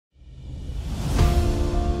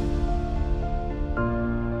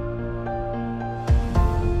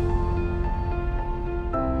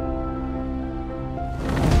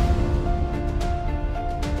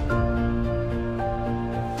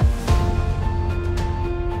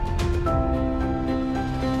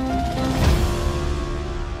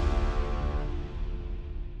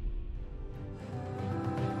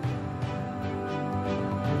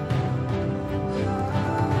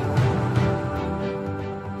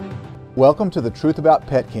Welcome to The Truth About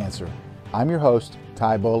Pet Cancer. I'm your host,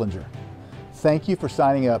 Ty Bollinger. Thank you for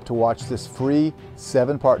signing up to watch this free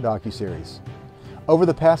 7-part docuseries. Over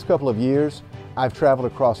the past couple of years, I've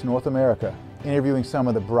traveled across North America, interviewing some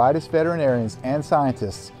of the brightest veterinarians and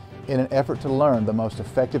scientists in an effort to learn the most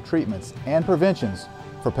effective treatments and preventions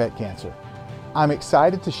for pet cancer. I'm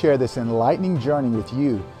excited to share this enlightening journey with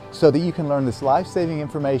you so that you can learn this life-saving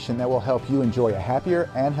information that will help you enjoy a happier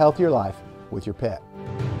and healthier life with your pet.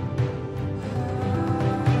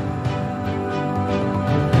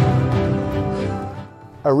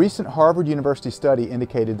 A recent Harvard University study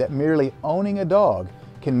indicated that merely owning a dog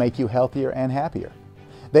can make you healthier and happier.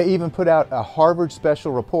 They even put out a Harvard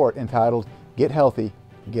special report entitled, "Get Healthy,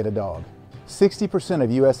 Get a Dog." 60%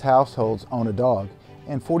 of U.S. households own a dog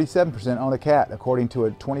and 47% own a cat, according to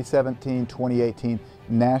a 2017-2018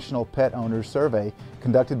 National Pet Owners Survey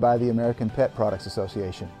conducted by the American Pet Products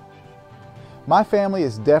Association. My family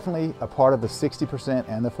is definitely a part of the 60%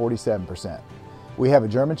 and the 47%. We have a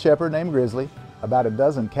German Shepherd named Grizzly, about a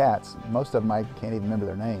dozen cats, most of them I can't even remember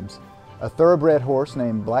their names, a thoroughbred horse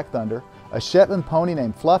named Black Thunder, a Shetland pony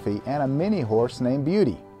named Fluffy, and a mini horse named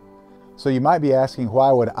Beauty. So you might be asking,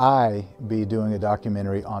 why would I be doing a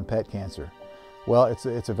documentary on pet cancer? Well,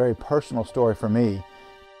 it's a very personal story for me.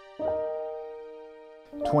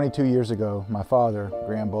 22 years ago, my father,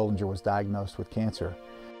 Graham Bollinger, was diagnosed with cancer.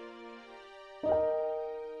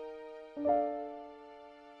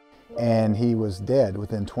 And he was dead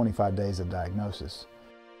within 25 days of diagnosis.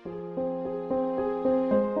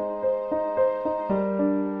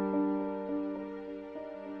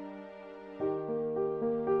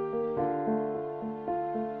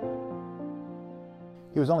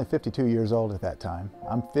 He was only 52 years old at that time.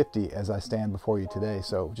 I'm 50 as I stand before you today,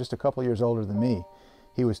 so just a couple years older than me.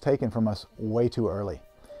 He was taken from us way too early.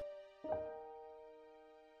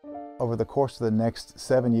 Over the course of the next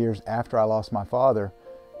 7 years after I lost my father,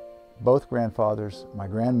 both grandfathers, my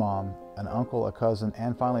grandmom, an uncle, a cousin,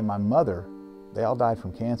 and finally my mother, they all died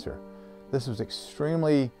from cancer. This was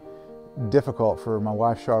extremely difficult for my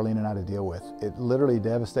wife Charlene and I to deal with. It literally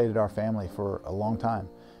devastated our family for a long time.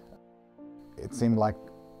 It seemed like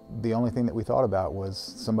the only thing that we thought about was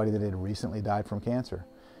somebody that had recently died from cancer.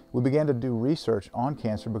 We began to do research on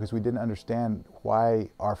cancer because we didn't understand why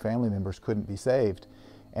our family members couldn't be saved.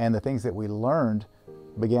 And the things that we learned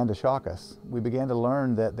began to shock us. We began to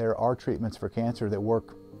learn that there are treatments for cancer that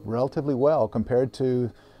work relatively well compared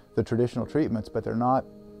to the traditional treatments, but they're not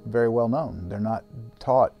very well known. They're not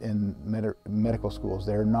taught in medical schools.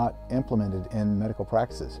 They're not implemented in medical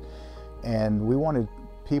practices. And we wanted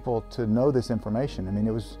people to know this information. I mean,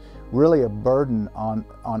 it was really a burden on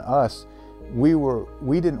us. We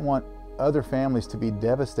didn't want other families to be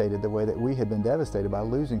devastated the way that we had been devastated by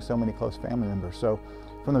losing so many close family members. So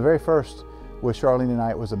from the very first, with Charlene and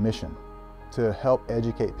I, it was a mission to help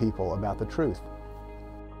educate people about the truth.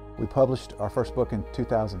 We published our first book in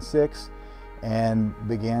 2006 and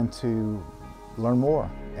began to learn more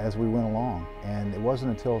as we went along. And it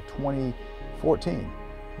wasn't until 2014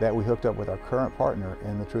 that we hooked up with our current partner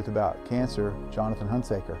in The Truth About Cancer, Jonathan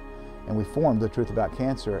Hunsaker. And we formed The Truth About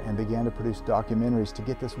Cancer and began to produce documentaries to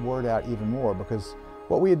get this word out even more, because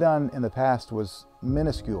what we had done in the past was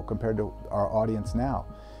minuscule compared to our audience now.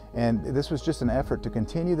 And this was just an effort to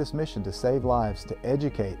continue this mission to save lives, to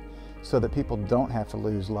educate, so that people don't have to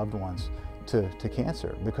lose loved ones to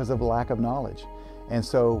cancer because of lack of knowledge. And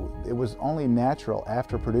so it was only natural,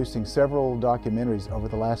 after producing several documentaries over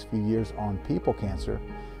the last few years on people cancer,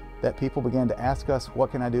 that people began to ask us,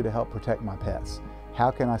 what can I do to help protect my pets?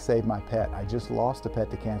 How can I save my pet? I just lost a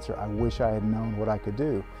pet to cancer. I wish I had known what I could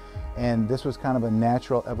do. And this was kind of a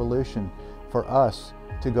natural evolution for us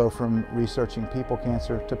to go from researching people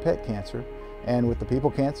cancer to pet cancer. And with the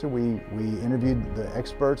people cancer, we interviewed the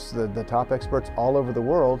experts, the top experts all over the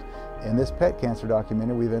world. In this pet cancer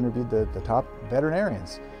documentary, we've interviewed the top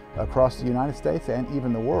veterinarians across the United States and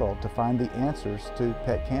even the world to find the answers to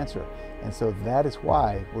pet cancer. And so that is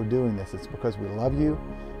why we're doing this. It's because we love you.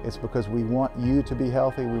 It's because we want you to be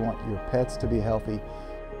healthy. We want your pets to be healthy.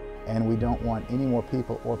 And we don't want any more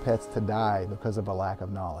people or pets to die because of a lack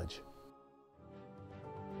of knowledge.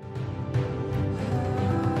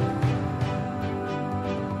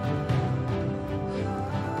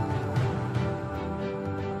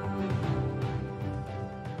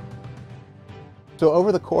 So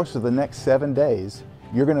over the course of the next 7 days,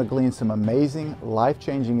 you're going to glean some amazing,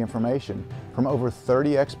 life-changing information from over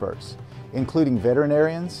 30 experts, including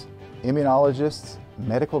veterinarians, immunologists,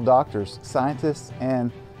 medical doctors, scientists,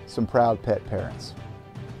 and some proud pet parents.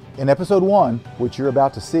 In episode 1, which you're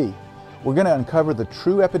about to see, we're going to uncover the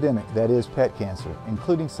true epidemic that is pet cancer,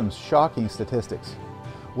 including some shocking statistics.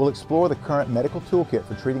 We'll explore the current medical toolkit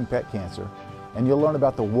for treating pet cancer, and you'll learn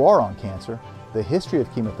about the war on cancer, the history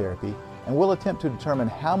of chemotherapy, and we'll attempt to determine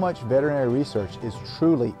how much veterinary research is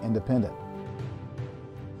truly independent.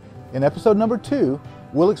 In episode number 2,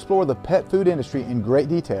 we'll explore the pet food industry in great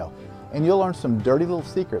detail, and you'll learn some dirty little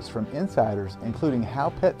secrets from insiders, including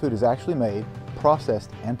how pet food is actually made,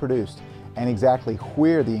 processed, and produced, and exactly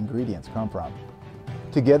where the ingredients come from.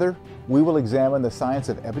 Together, we will examine the science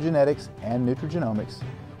of epigenetics and nutrigenomics,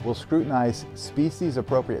 we'll scrutinize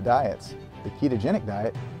species-appropriate diets, the ketogenic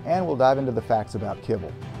diet, and we'll dive into the facts about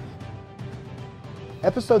kibble.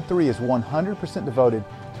 Episode 3 is 100% devoted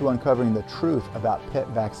to uncovering the truth about pet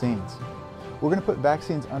vaccines. We're going to put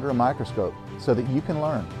vaccines under a microscope so that you can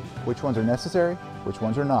learn which ones are necessary, which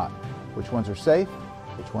ones are not, which ones are safe,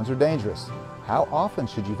 which ones are dangerous, how often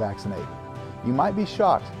should you vaccinate. You might be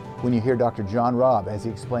shocked when you hear Dr. John Robb as he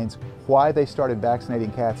explains why they started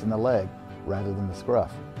vaccinating cats in the leg rather than the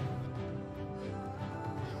scruff.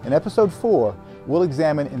 In episode 4, we'll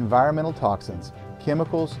examine environmental toxins,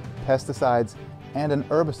 chemicals, pesticides, and an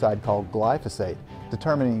herbicide called glyphosate,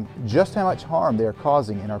 determining just how much harm they are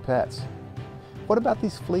causing in our pets. What about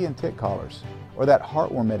these flea and tick collars? Or that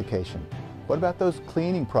heartworm medication? What about those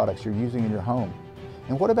cleaning products you're using in your home?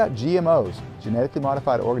 And what about GMOs, genetically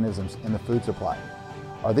modified organisms, in the food supply?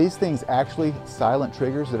 Are these things actually silent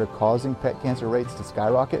triggers that are causing pet cancer rates to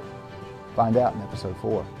skyrocket? Find out in episode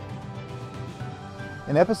 4.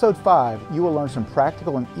 In episode 5, you will learn some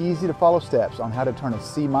practical and easy to follow steps on how to turn a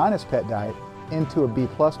C- pet diet into a B+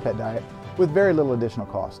 pet diet with very little additional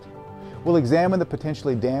cost. We'll examine the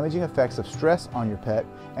potentially damaging effects of stress on your pet,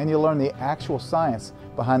 and you'll learn the actual science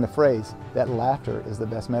behind the phrase that laughter is the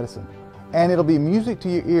best medicine. And it'll be music to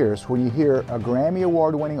your ears when you hear a Grammy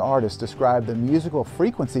Award-winning artist describe the musical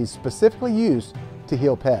frequencies specifically used to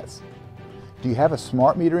heal pets. Do you have a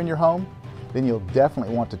smart meter in your home? Then you'll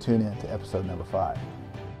definitely want to tune in to episode number 5.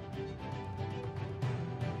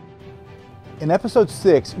 In episode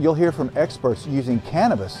 6, you'll hear from experts using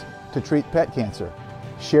cannabis to treat pet cancer,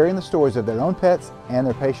 sharing the stories of their own pets and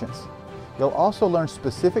their patients. You'll also learn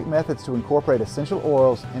specific methods to incorporate essential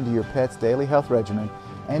oils into your pet's daily health regimen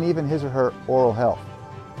and even his or her oral health.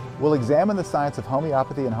 We'll examine the science of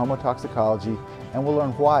homeopathy and homotoxicology, and we'll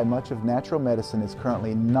learn why much of natural medicine is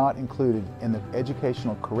currently not included in the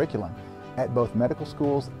educational curriculum at both medical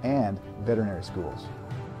schools and veterinary schools.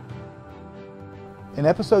 In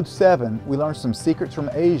episode 7, we learn some secrets from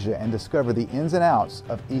Asia and discover the ins and outs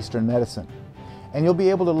of Eastern medicine. And you'll be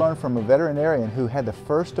able to learn from a veterinarian who had the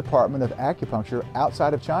first department of acupuncture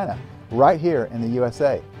outside of China, right here in the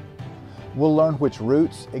USA. We'll learn which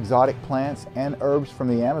roots, exotic plants, and herbs from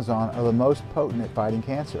the Amazon are the most potent at fighting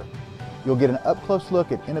cancer. You'll get an up-close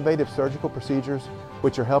look at innovative surgical procedures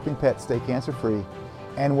which are helping pets stay cancer-free,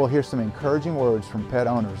 and we'll hear some encouraging words from pet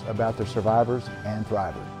owners about their survivors and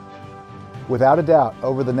thrivers. Without a doubt,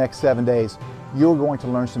 over the next 7 days, you're going to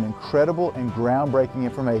learn some incredible and groundbreaking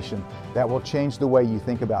information that will change the way you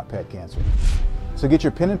think about pet cancer. So get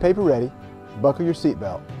your pen and paper ready, buckle your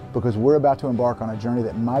seatbelt, because we're about to embark on a journey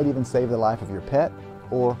that might even save the life of your pet,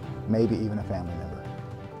 or maybe even a family member.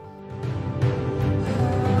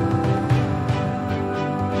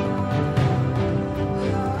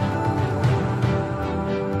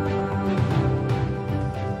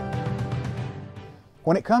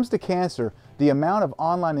 When it comes to cancer, the amount of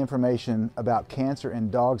online information about cancer in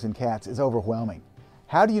dogs and cats is overwhelming.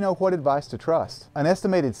 How do you know what advice to trust? An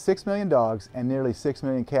estimated 6 million dogs and nearly 6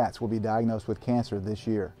 million cats will be diagnosed with cancer this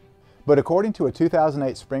year. But according to a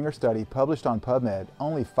 2008 Springer study published on PubMed,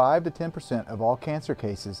 only 5 to 10% of all cancer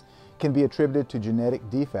cases can be attributed to genetic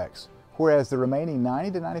defects, whereas the remaining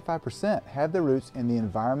 90 to 95% have their roots in the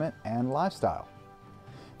environment and lifestyle.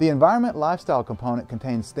 The environment-lifestyle component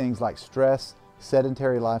contains things like stress,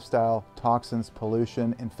 sedentary lifestyle, toxins,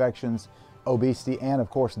 pollution, infections, obesity, and of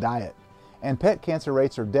course diet. And pet cancer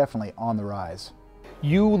rates are definitely on the rise.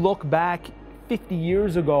 You look back 50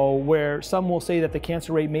 years ago where some will say that the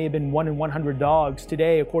cancer rate may have been 1 in 100 dogs.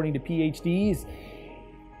 Today, according to PhDs,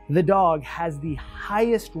 the dog has the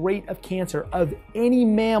highest rate of cancer of any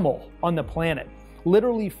mammal on the planet.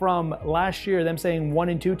 Literally from last year, them saying 1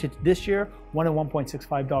 in 2 to this year, 1 in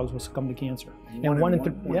 1.65 dogs will succumb to cancer. And 1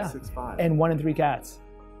 in 3 cats.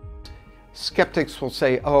 Skeptics will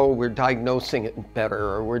say, oh, we're diagnosing it better,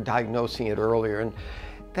 or we're diagnosing it earlier, and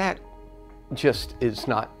that just is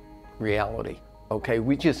not reality. Okay,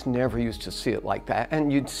 we just never used to see it like that,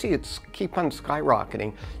 and you'd see it keep on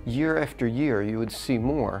skyrocketing year after year. You would see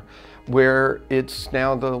more, where it's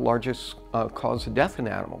now the largest cause of death in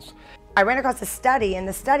animals. I ran across a study, and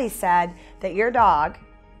the study said that your dog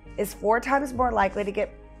is 4 times more likely to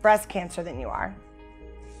get breast cancer than you are.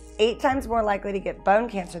 8 times more likely to get bone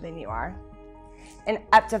cancer than you are, and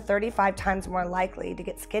up to 35 times more likely to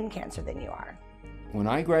get skin cancer than you are. When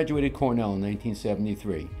I graduated Cornell in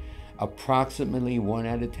 1973, approximately 1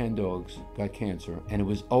 out of 10 dogs got cancer, and it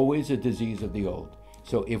was always a disease of the old.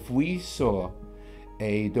 So if we saw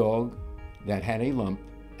a dog that had a lump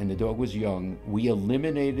and the dog was young, we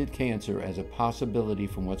eliminated cancer as a possibility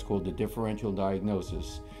from what's called the differential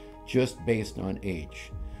diagnosis, just based on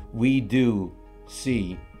age. We do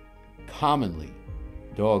see commonly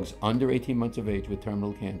dogs under 18 months of age with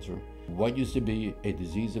terminal cancer. What used to be a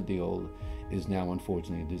disease of the old is now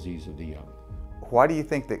unfortunately a disease of the young. Why do you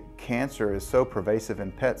think that cancer is so pervasive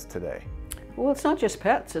in pets today? Well, it's not just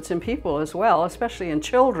pets, it's in people as well, especially in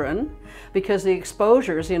children, because the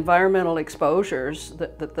exposures, the environmental exposures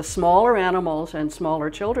that the smaller animals and smaller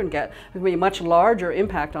children get would be a much larger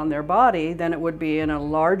impact on their body than it would be in a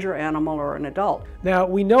larger animal or an adult. Now,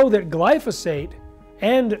 we know that glyphosate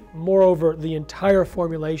and moreover the entire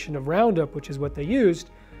formulation of Roundup, which is what they used,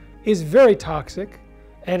 is very toxic,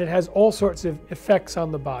 and it has all sorts of effects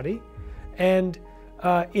on the body. And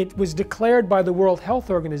it was declared by the World Health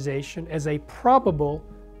Organization as a probable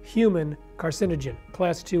human carcinogen,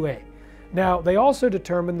 class 2A. Now, they also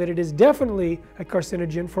determined that it is definitely a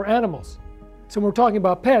carcinogen for animals. So when we're talking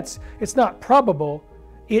about pets, it's not probable,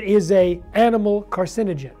 it is an animal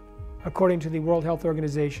carcinogen, according to the World Health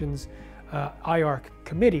Organization's IARC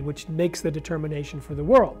committee, which makes the determination for the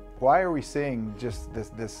world. Why are we seeing just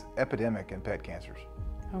this epidemic in pet cancers?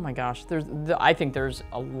 Oh my gosh, I think there's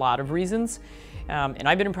a lot of reasons. And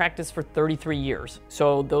I've been in practice for 33 years.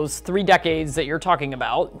 So those 3 decades that you're talking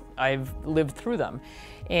about, I've lived through them.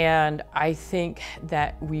 And I think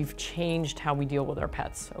that we've changed how we deal with our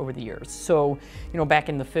pets over the years. So, you know, back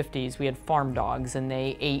in the 50s, we had farm dogs and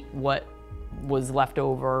they ate what was left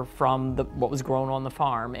over from what was grown on the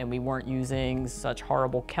farm, and we weren't using such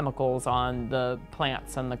horrible chemicals on the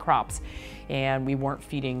plants and the crops, and we weren't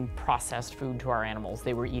feeding processed food to our animals.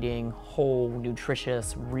 They were eating whole,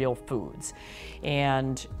 nutritious, real foods,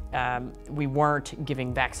 and we weren't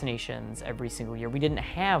giving vaccinations every single year. We didn't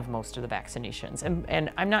have most of the vaccinations,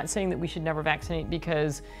 and I'm not saying that we should never vaccinate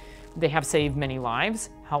because they have saved many lives.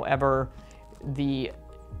 However, the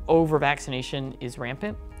over-vaccination is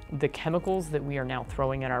rampant. The chemicals that we are now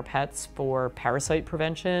throwing at our pets for parasite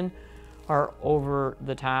prevention are over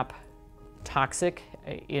the top toxic,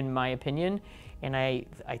 in my opinion, and I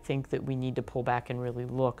think that we need to pull back and really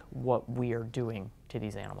look what we are doing to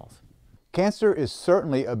these animals. Cancer is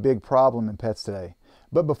certainly a big problem in pets today.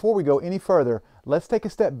 But before we go any further, let's take a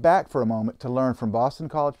step back for a moment to learn from Boston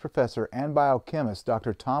College professor and biochemist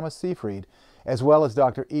Dr. Thomas Seyfried, as well as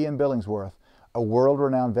Dr. Ian Billingsworth, a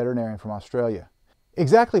world-renowned veterinarian from Australia.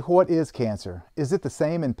 Exactly what is cancer? Is it the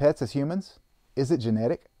same in pets as humans? Is it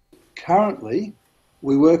genetic? Currently,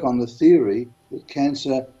 we work on the theory that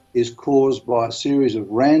cancer is caused by a series of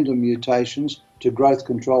random mutations to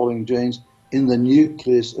growth-controlling genes in the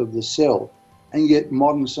nucleus of the cell. And yet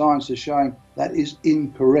modern science is showing that is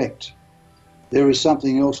incorrect. There is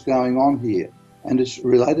something else going on here, and it's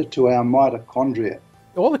related to our mitochondria.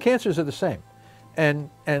 All the cancers are the same. And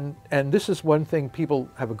this is one thing people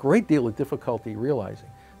have a great deal of difficulty realizing.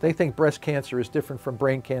 They think breast cancer is different from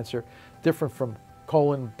brain cancer, different from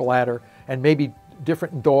colon, bladder, and maybe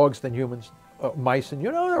different in dogs than humans, mice, and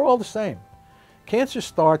they're all the same. Cancer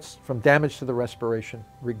starts from damage to the respiration,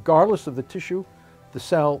 regardless of the tissue, the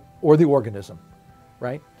cell, or the organism,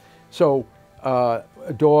 right? So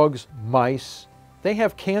dogs, mice, they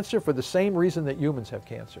have cancer for the same reason that humans have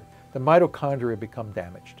cancer. The mitochondria become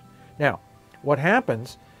damaged. Now, what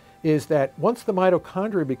happens is that once the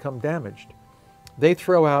mitochondria become damaged, they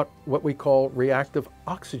throw out what we call reactive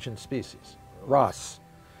oxygen species, ROS.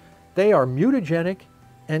 They are mutagenic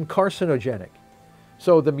and carcinogenic.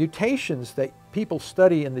 So the mutations that people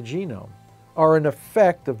study in the genome are an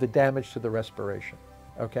effect of the damage to the respiration,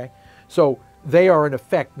 okay? So they are an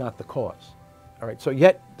effect, not the cause, all right? So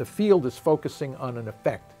yet the field is focusing on an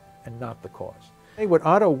effect and not the cause. What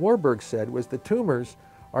Otto Warburg said was the tumors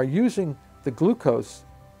are using the glucose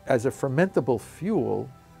as a fermentable fuel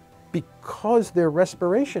because their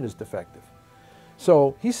respiration is defective.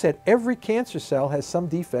 So he said every cancer cell has some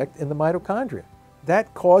defect in the mitochondria.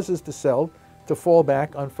 That causes the cell to fall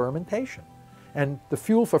back on fermentation. And the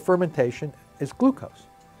fuel for fermentation is glucose.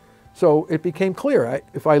 So it became clear,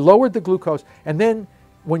 if I lowered the glucose, and then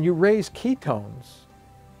when you raise ketones,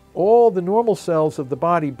 all the normal cells of the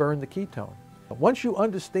body burn the ketone. Once you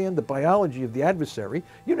understand the biology of the adversary,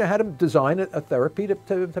 you know how to design a therapy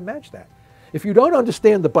to match that. If you don't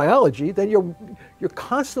understand the biology, then you're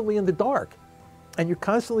constantly in the dark, and you're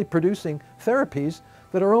constantly producing therapies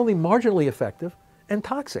that are only marginally effective and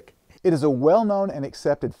toxic. It is a well-known and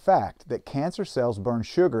accepted fact that cancer cells burn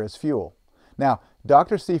sugar as fuel. Now,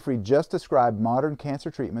 Dr. Seyfried just described modern cancer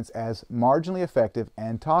treatments as marginally effective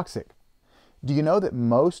and toxic. Do you know that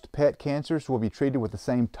most pet cancers will be treated with the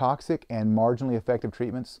same toxic and marginally effective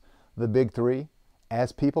treatments, the big three,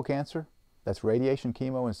 as people cancer? That's radiation,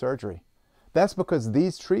 chemo, and surgery. That's because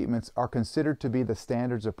these treatments are considered to be the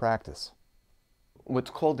standards of practice.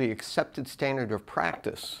 What's called the accepted standard of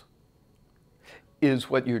practice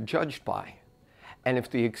is what you're judged by. And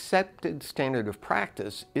if the accepted standard of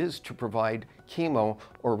practice is to provide chemo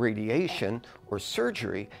or radiation or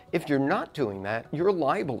surgery, if you're not doing that, you're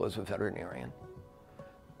liable as a veterinarian.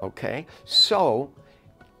 Okay? So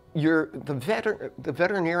the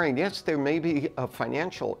veterinarian, yes, there may be a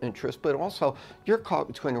financial interest, but also you're caught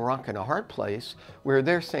between a rock and a hard place where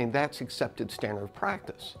they're saying that's accepted standard of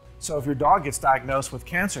practice. So if your dog gets diagnosed with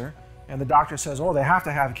cancer and the doctor says, oh, they have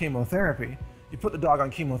to have chemotherapy, you put the dog on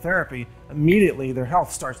chemotherapy, immediately their health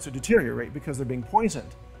starts to deteriorate because they're being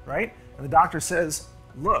poisoned, right? And the doctor says,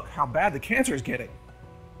 look how bad the cancer is getting.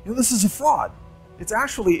 You know, this is a fraud.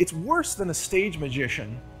 It's worse than a stage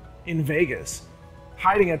magician in Vegas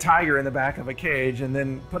hiding a tiger in the back of a cage and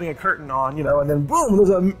then putting a curtain on, you know, and then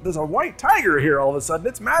boom, there's a white tiger here all of a sudden.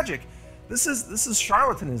 It's magic. This is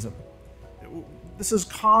charlatanism. This is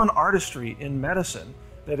con artistry in medicine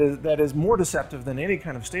that is more deceptive than any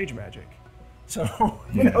kind of stage magic. So,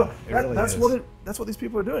 you know, that's what these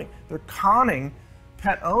people are doing. They're conning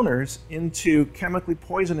pet owners into chemically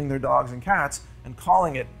poisoning their dogs and cats and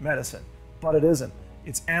calling it medicine, but it isn't.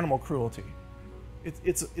 It's animal cruelty.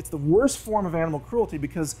 It's the worst form of animal cruelty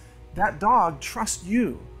because that dog trusts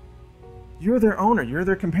you. You're their owner, you're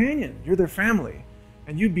their companion, you're their family,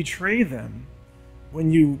 and you betray them when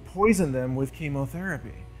you poison them with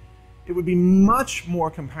chemotherapy. It would be much more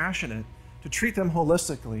compassionate to treat them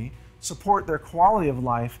holistically, support their quality of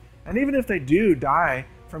life, and even if they do die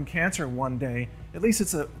from cancer one day, at least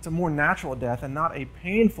it's a more natural death and not a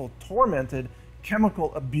painful, tormented,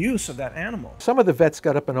 chemical abuse of that animal. Some of the vets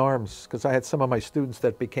got up in arms because I had some of my students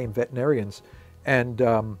that became veterinarians, and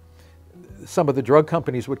some of the drug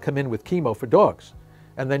companies would come in with chemo for dogs,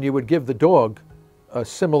 and then you would give the dog a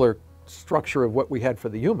similar structure of what we had for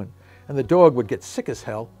the human, and the dog would get sick as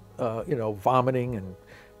hell, you know, vomiting and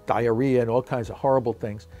diarrhea and all kinds of horrible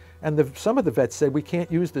things. And some of the vets said, we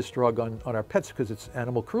can't use this drug on our pets because it's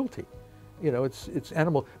animal cruelty. You know, it's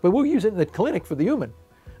animal, but we'll use it in the clinic for the human.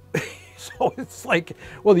 So it's like,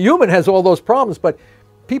 well, the human has all those problems, but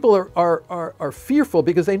people are fearful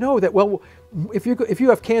because they know that, well, if you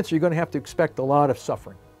have cancer, you're going to have to expect a lot of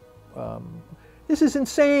suffering. This is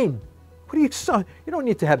insane. What do you don't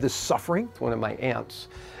need to have this suffering. One of my aunts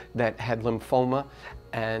that had lymphoma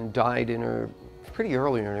and died pretty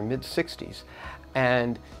early in her mid-60s.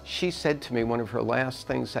 And she said to me, one of her last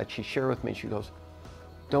things that she shared with me, she goes,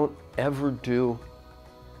 don't ever do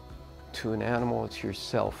to an animal, it's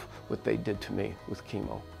yourself, what they did to me with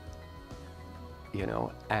chemo. You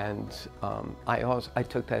know, and I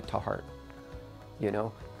took that to heart, you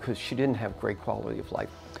know, because she didn't have great quality of life.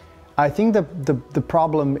 I think the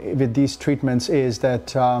problem with these treatments is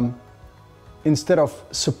that instead of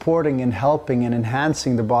supporting and helping and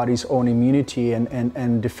enhancing the body's own immunity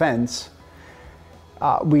and defense,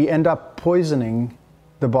 we end up poisoning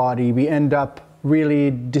the body. We end up really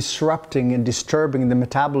disrupting and disturbing the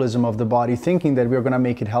metabolism of the body, thinking that we're going to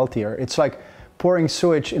make it healthier. It's like pouring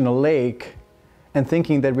sewage in a lake and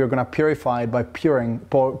thinking that we're going to purify it by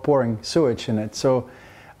pouring sewage in it. So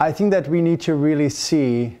I think that we need to really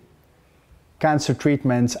see cancer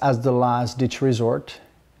treatments as the last ditch resort.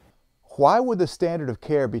 Why would the standard of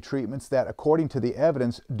care be treatments that, according to the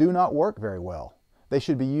evidence, do not work very well? They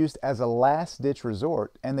should be used as a last-ditch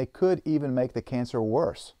resort, and they could even make the cancer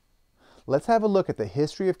worse. Let's have a look at the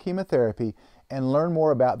history of chemotherapy and learn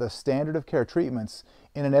more about the standard of care treatments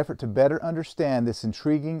in an effort to better understand this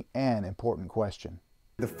intriguing and important question.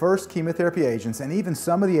 The first chemotherapy agents, and even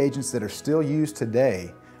some of the agents that are still used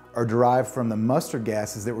today, are derived from the mustard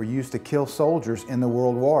gases that were used to kill soldiers in the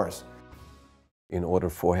world wars. In order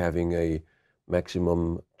for having a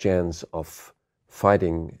maximum chance of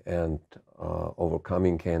fighting and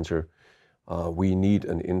overcoming cancer, we need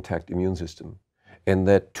an intact immune system. And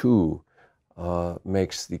that too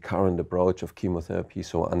makes the current approach of chemotherapy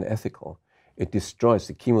so unethical. It destroys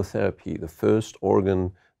the chemotherapy, the first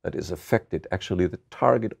organ that is affected, actually the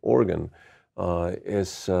target organ,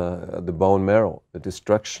 is the bone marrow. The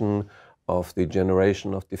destruction of the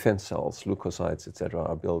generation of defense cells, leukocytes, etc.,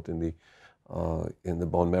 are built in the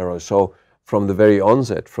bone marrow. So from the very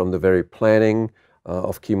onset, from the very planning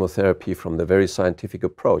of chemotherapy, from the very scientific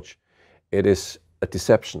approach, it is a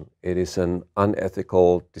deception. It is an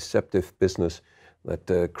unethical, deceptive business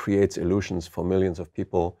that creates illusions for millions of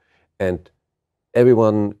people, and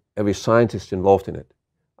every scientist involved in it.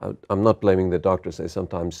 I'm not blaming the doctors. They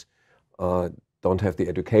sometimes don't have the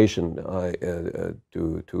education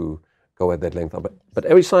to go at that length. But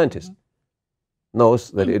every scientist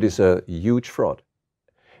knows that it is a huge fraud.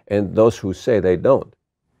 And those who say they don't,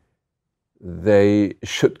 they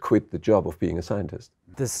should quit the job of being a scientist.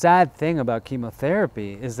 The sad thing about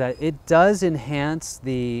chemotherapy is that it does enhance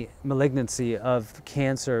the malignancy of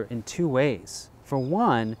cancer in two ways. For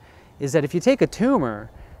one, is that if you take a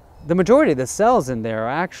tumor, the majority of the cells in there are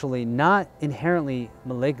actually not inherently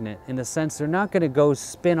malignant, in the sense they're not going to go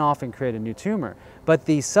spin off and create a new tumor. But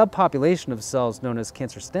the subpopulation of cells known as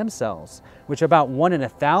cancer stem cells, which are about 1 in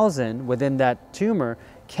 1,000 within that tumor,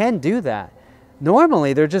 can do that.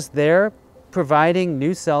 Normally, they're just there providing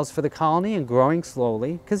new cells for the colony and growing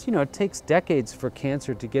slowly, because it takes decades for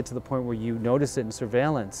cancer to get to the point where you notice it in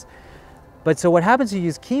surveillance. But so what happens when you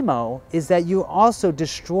use chemo is that you also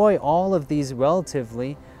destroy all of these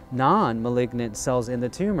relatively non-malignant cells in the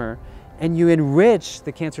tumor, and you enrich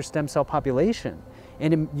the cancer stem cell population.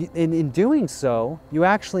 And in doing so, you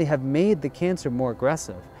actually have made the cancer more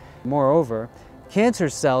aggressive. Moreover, cancer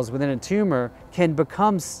cells within a tumor can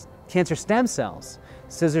become cancer stem cells.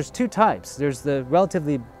 So there's two types. There's the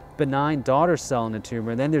relatively benign daughter cell in a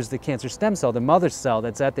tumor, and then there's the cancer stem cell, the mother cell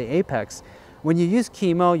that's at the apex. When you use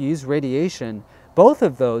chemo, you use radiation, both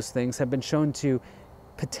of those things have been shown to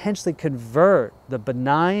potentially convert the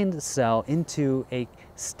benign cell into a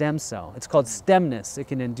stem cell. It's called stemness. It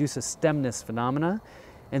can induce a stemness phenomena.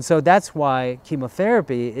 And so that's why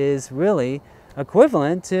chemotherapy is really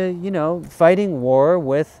equivalent to, fighting war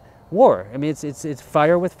with war. I mean, it's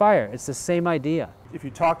fire with fire. It's the same idea. If you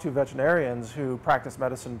talk to veterinarians who practiced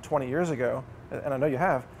medicine 20 years ago, and I know you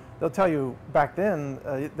have, they'll tell you back then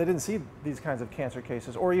they didn't see these kinds of cancer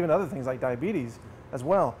cases, or even other things like diabetes as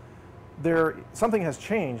well. Something has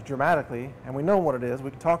changed dramatically, and we know what it is,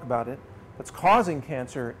 we can talk about it, that's causing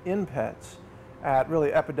cancer in pets at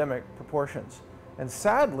really epidemic proportions. And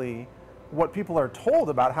sadly, what people are told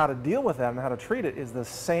about how to deal with that and how to treat it is the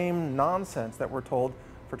same nonsense that we're told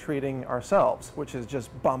for treating ourselves, which is just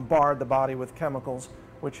bombard the body with chemicals,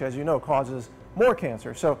 which, as you know, causes more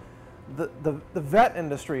cancer. So the vet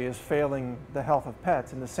industry is failing the health of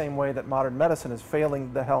pets in the same way that modern medicine is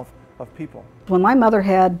failing the health of people. When my mother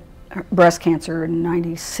had breast cancer in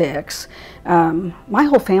 '96, my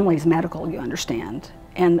whole family is medical, you understand,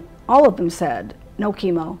 and all of them said, no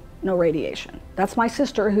chemo, no radiation. That's my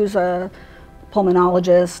sister, who's a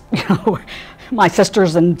pulmonologist, my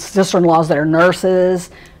sisters and sister-in-laws that are nurses.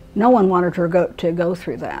 No one wanted her to go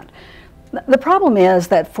through that. The problem is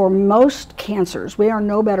that for most cancers, we are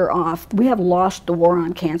no better off. We have lost the war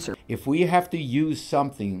on cancer. If we have to use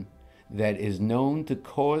something that is known to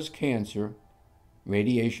cause cancer,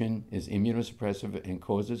 radiation is immunosuppressive and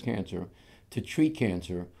causes cancer, to treat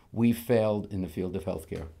cancer, we failed in the field of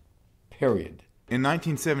healthcare, period. In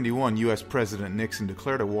 1971, U.S. President Nixon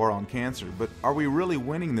declared a war on cancer, but are we really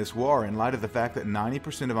winning this war in light of the fact that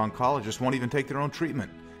 90% of oncologists won't even take their own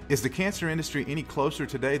treatment? Is the cancer industry any closer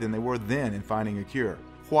today than they were then in finding a cure?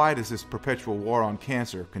 Why does this perpetual war on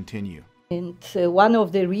cancer continue? And one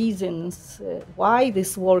of the reasons why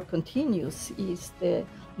this war continues is the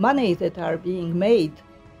money that are being made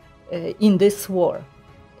in this war.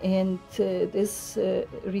 And this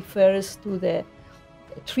refers to the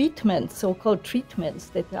treatments, so-called treatments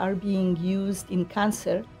that are being used in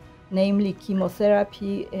cancer, namely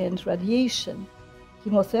chemotherapy and radiation.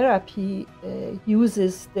 Chemotherapy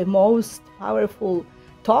uses the most powerful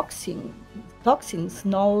toxins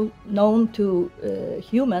known to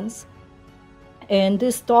humans, and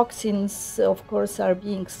these toxins, of course, are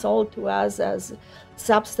being sold to us as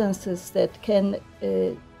substances that can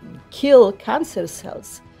kill cancer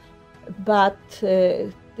cells, but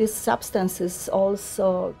these substances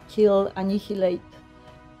also annihilate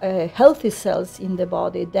healthy cells in the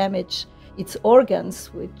body, damage its organs,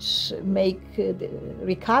 which make the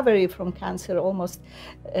recovery from cancer almost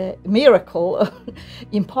a miracle,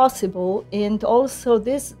 impossible. And also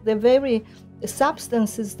the very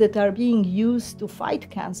substances that are being used to fight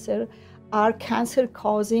cancer are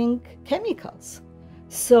cancer-causing chemicals.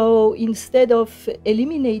 So instead of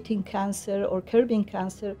eliminating cancer or curbing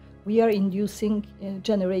cancer, we are inducing,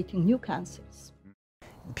 generating new cancers.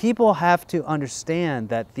 People have to understand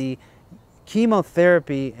that the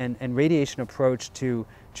chemotherapy and radiation approach to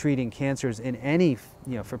treating cancers in any,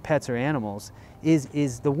 for pets or animals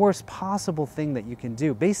is the worst possible thing that you can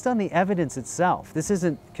do based on the evidence itself. This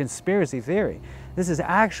isn't conspiracy theory. This is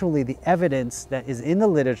actually the evidence that is in the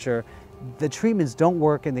literature the treatments don't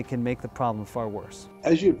work and they can make the problem far worse.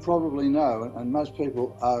 As you probably know, and most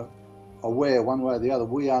people are aware one way or the other,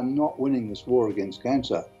 we are not winning this war against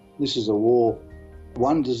cancer. This is a war,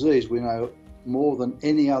 one disease we know more than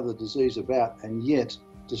any other disease about, and yet,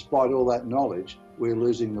 despite all that knowledge, we're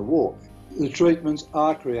losing the war. The treatments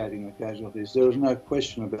are creating the casualties. There is no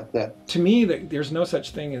question about that. To me, there's no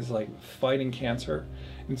such thing as like fighting cancer,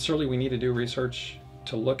 and certainly we need to do research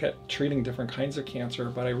to look at treating different kinds of cancer,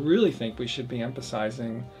 but I really think we should be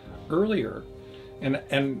emphasizing earlier.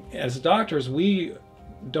 And as doctors, we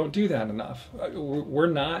don't do that enough. We're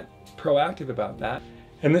not proactive about that.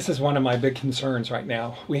 And this is one of my big concerns right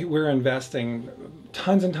now. We're investing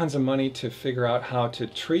tons and tons of money to figure out how to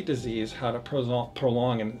treat disease, how to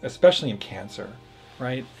prolong, and especially in cancer,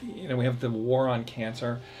 right? You know, we have the war on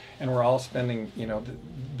cancer, and we're all spending, you know,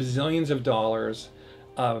 bazillions of dollars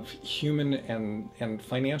of human and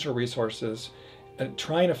financial resources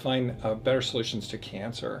trying to find better solutions to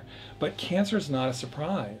cancer. But cancer is not a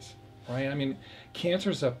surprise, right? I mean,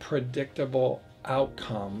 cancer is a predictable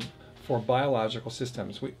outcome for biological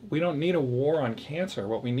systems. We don't need a war on cancer.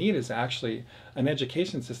 What we need is actually an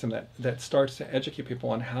education system that starts to educate people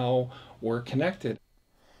on how we're connected.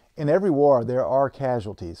 In every war, there are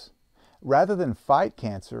casualties. Rather than fight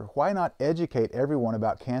cancer, why not educate everyone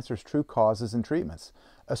about cancer's true causes and treatments,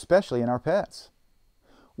 especially in our pets?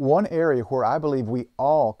 One area where I believe we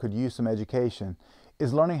all could use some education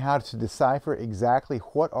is learning how to decipher exactly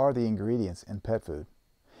what are the ingredients in pet food.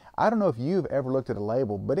 I don't know if you've ever looked at a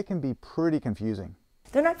label, but it can be pretty confusing.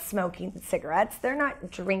 They're not smoking cigarettes, they're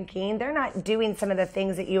not drinking, they're not doing some of the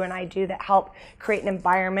things that you and I do that help create an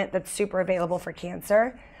environment that's super available for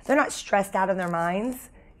cancer. They're not stressed out of their minds.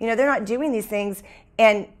 You know, they're not doing these things.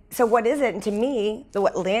 And so what is it? And to me,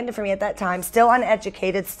 what landed for me at that time, still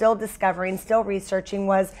uneducated, still discovering, still researching,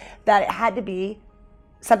 was that it had to be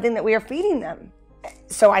something that we are feeding them.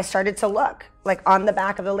 So I started to look like on the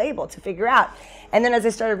back of the label to figure out. And then as I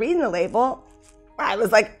started reading the label, I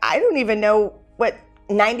was like, I don't even know what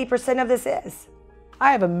 90% of this is.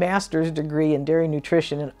 I have a master's degree in dairy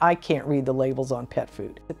nutrition, and I can't read the labels on pet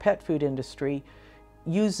food. The pet food industry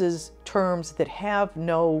uses terms that have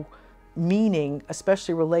no meaning,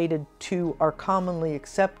 especially related to our commonly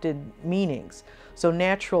accepted meanings. So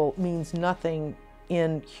natural means nothing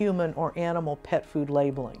in human or animal pet food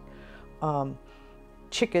labeling.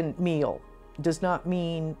 Chicken meal does not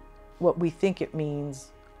mean what we think it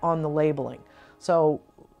means on the labeling. So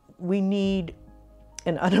we need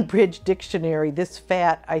an unabridged dictionary this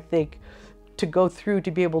fat, I think, to go through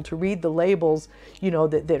to be able to read the labels, you know,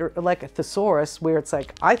 that are like a thesaurus, where it's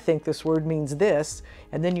like, I think this word means this,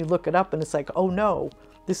 and then you look it up and it's like, oh no,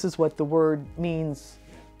 this is what the word means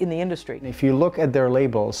in the industry. If you look at their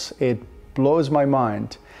labels, it blows my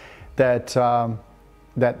mind that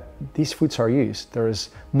that these foods are used. There is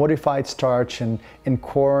modified starch in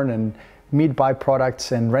corn and meat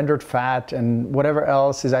byproducts and rendered fat and whatever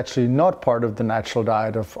else is actually not part of the natural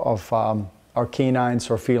diet of our canines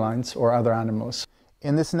or felines or other animals.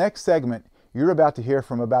 In this next segment, you're about to hear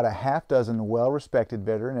from about a half dozen well-respected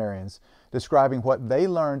veterinarians describing what they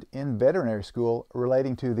learned in veterinary school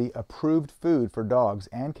relating to the approved food for dogs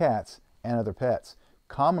and cats and other pets,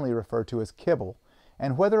 commonly referred to as kibble,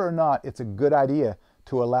 and whether or not it's a good idea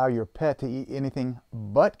to allow your pet to eat anything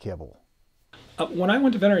but kibble. When I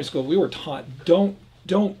went to veterinary school, we were taught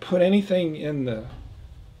don't put anything in the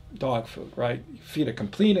dog food, right? Feed a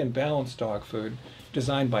complete and balanced dog food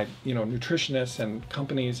designed by, you know, nutritionists and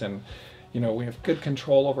companies, and, you know, we have good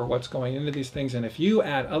control over what's going into these things, and if you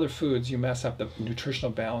add other foods, you mess up the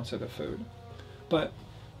nutritional balance of the food. But,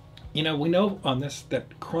 you know, we know on this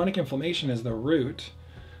that chronic inflammation is the root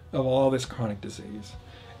of all this chronic disease.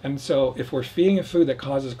 And so if we're feeding a food that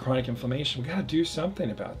causes chronic inflammation, we got to do something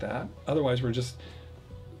about that. Otherwise, we're just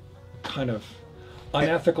kind of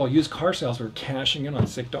unethical used car salesmen are cashing in on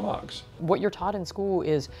sick dogs. What you're taught in school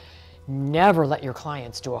is never let your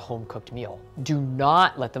clients do a home-cooked meal. Do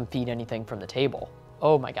not let them feed anything from the table.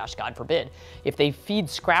 Oh my gosh, God forbid. If they feed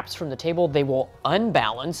scraps from the table, they will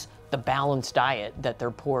unbalance the balanced diet that they're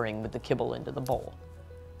pouring with the kibble into the bowl.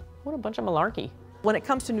 What a bunch of malarkey. When it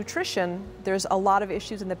comes to nutrition, there's a lot of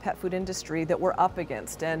issues in the pet food industry that we're up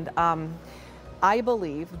against, and I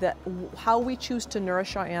believe that how we choose to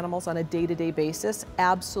nourish our animals on a day-to-day basis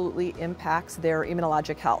absolutely impacts their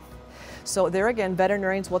immunologic health. So there again,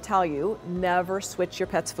 veterinarians will tell you, never switch your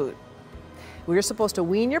pet's food. We're supposed to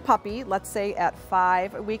wean your puppy, let's say at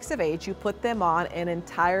 5 weeks of age, you put them on an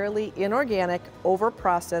entirely inorganic,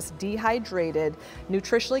 over-processed, dehydrated,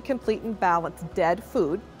 nutritionally complete and balanced dead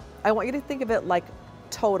food. I want you to think of it like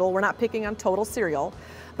Total. We're not picking on Total cereal.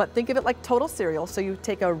 But think of it like total cereal. So you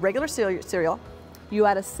take a regular cereal, you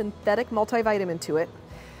add a synthetic multivitamin to it.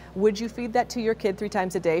 Would you feed that to your kid 3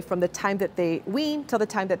 times a day from the time that they wean till the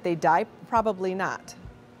time that they die? Probably not.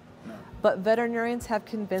 No. But veterinarians have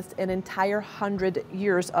convinced an entire 100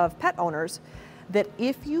 years of pet owners that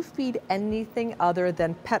if you feed anything other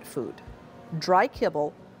than pet food, dry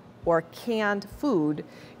kibble, or canned food,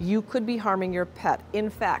 you could be harming your pet. In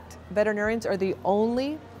fact, veterinarians are the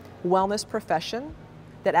only wellness profession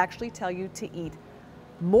that actually tell you to eat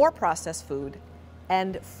more processed food,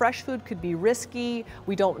 and fresh food could be risky.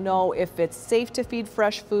 We don't know if it's safe to feed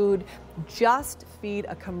fresh food. Just feed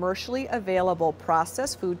a commercially available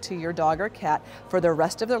processed food to your dog or cat for the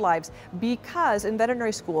rest of their lives, because in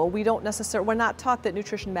veterinary school, we're not taught that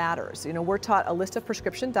nutrition matters. You know, we're taught a list of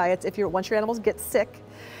prescription diets once your animals get sick,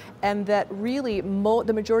 and that really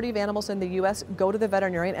the majority of animals in the US go to the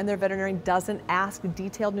veterinarian, and their veterinarian doesn't ask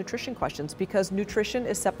detailed nutrition questions because nutrition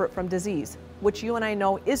is separate from disease, which you and I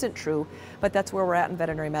know isn't true, but that's where we're at in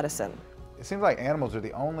veterinary medicine. It seems like animals are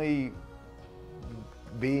the only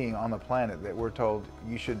being on the planet that we're told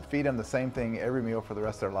you should feed them the same thing every meal for the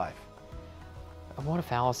rest of their life. What a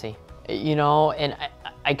fallacy. You know, and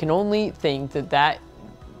I can only think that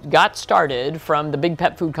got started from the big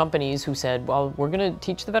pet food companies who said, well, we're going to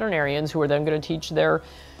teach the veterinarians, who are then going to teach their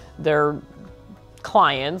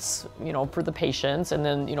clients, you know, for the patients, and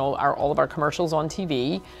then, you know, all of our commercials on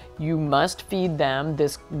TV, you must feed them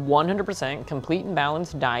this 100% complete and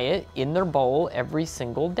balanced diet in their bowl every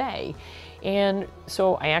single day. And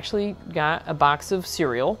so I actually got a box of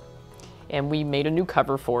cereal, and we made a new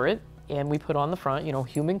cover for it, and we put on the front, you know,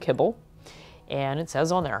 human kibble. And it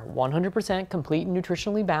says on there, 100% complete and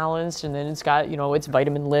nutritionally balanced, and then it's got, you know, its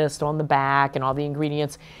vitamin list on the back and all the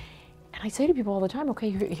ingredients. And I say to people all the time, okay,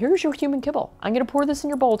 here's your human kibble. I'm gonna pour this in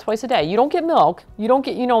your bowl twice a day. You don't get milk, you don't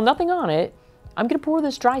get, you know, nothing on it. I'm gonna pour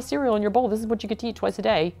this dry cereal in your bowl. This is what you get to eat twice a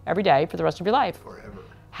day, every day, for the rest of your life. Forever.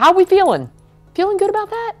 How are we feeling? Feeling good about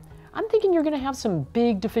that? I'm thinking you're gonna have some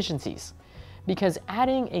big deficiencies, because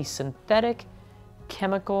adding a synthetic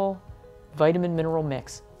chemical vitamin mineral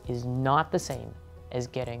mix is not the same as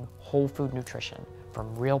getting whole food nutrition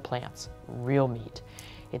from real plants, real meat.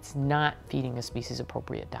 It's not feeding a species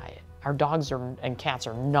appropriate diet. Our dogs and cats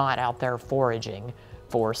are not out there foraging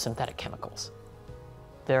for synthetic chemicals.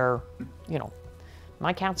 They're, you know,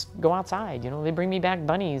 my cats go outside, you know, they bring me back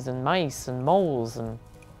bunnies and mice and moles, and,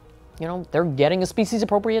 you know, they're getting a species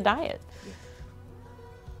appropriate diet.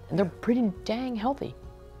 And they're pretty dang healthy.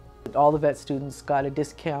 All the vet students got a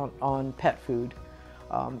discount on pet food.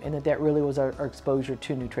 And that really was our exposure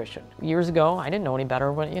to nutrition. Years ago, I didn't know any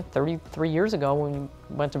better. 33 years ago, when we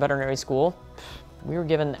went to veterinary school, we were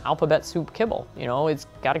given alphabet soup kibble. You know, it's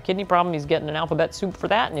got a kidney problem, he's getting an alphabet soup for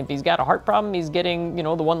that. And if he's got a heart problem, he's getting, you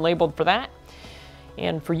know, the one labeled for that.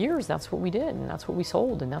 And for years, that's what we did, and that's what we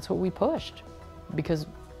sold, and that's what we pushed, because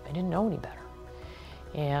I didn't know any better.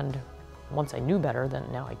 And once I knew better, then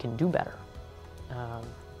now I can do better.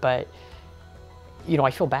 But you know,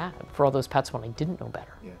 I feel bad for all those pets when I didn't know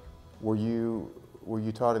better. Yeah. Were you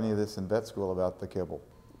taught any of this in vet school about the kibble?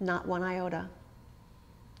 Not one iota.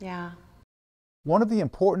 Yeah. One of the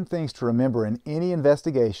important things to remember in any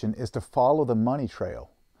investigation is to follow the money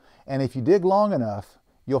trail. And if you dig long enough,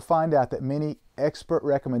 you'll find out that many expert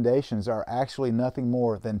recommendations are actually nothing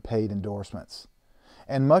more than paid endorsements.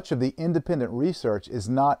 And much of the independent research is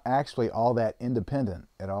not actually all that independent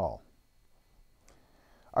at all.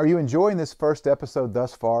 Are you enjoying this first episode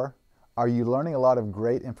thus far? Are you learning a lot of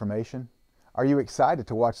great information? Are you excited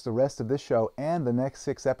to watch the rest of this show and the next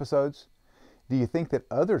 6 episodes? Do you think that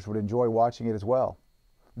others would enjoy watching it as well?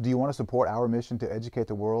 Do you want to support our mission to educate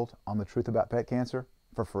the world on the truth about pet cancer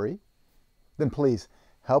for free? Then please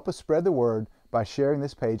help us spread the word by sharing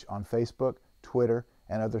this page on Facebook, Twitter,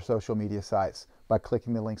 and other social media sites by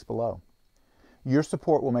clicking the links below. Your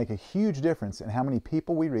support will make a huge difference in how many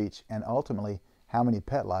people we reach and ultimately how many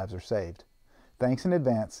pet lives are saved. Thanks in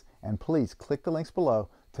advance, and please click the links below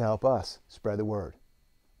to help us spread the word.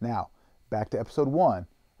 Now, back to episode 1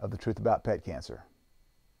 of The Truth About Pet Cancer.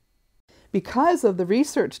 Because of the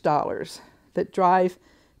research dollars that drive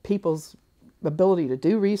people's ability to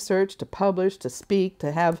do research, to publish, to speak,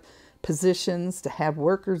 to have positions, to have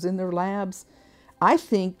workers in their labs, I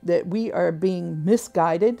think that we are being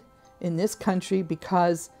misguided in this country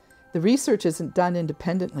because the research isn't done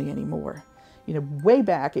independently anymore. You know, way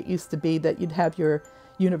back it used to be that you'd have your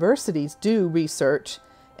universities do research,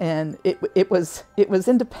 and it was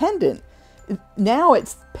independent. Now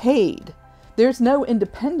it's paid. There's no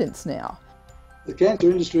independence now. The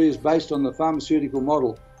cancer industry is based on the pharmaceutical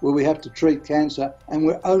model where we have to treat cancer, and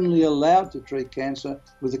we're only allowed to treat cancer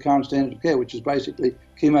with the current standard of care, which is basically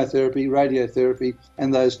chemotherapy, radiotherapy,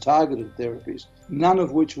 and those targeted therapies, none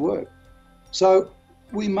of which work. So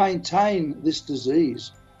we maintain this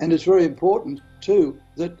disease, and it's very important too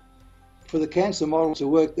that for the cancer model to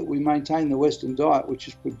work, that we maintain the Western diet, which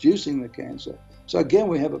is producing the cancer. So again,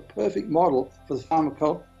 we have a perfect model for the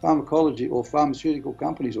pharmacology or pharmaceutical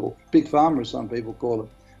companies, or big pharma as some people call them.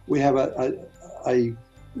 We have a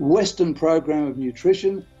Western program of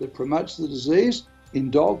nutrition that promotes the disease in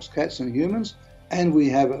dogs, cats and humans, and we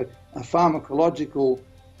have a pharmacological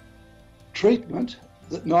treatment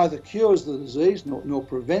that neither cures the disease nor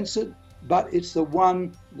prevents it, but it's the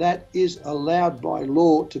one that is allowed by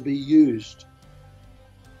law to be used.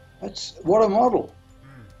 That's what a model.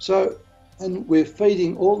 So, and we're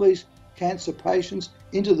feeding all these cancer patients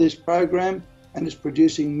into this program, and it's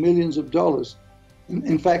producing millions of dollars.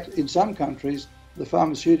 In fact, in some countries, the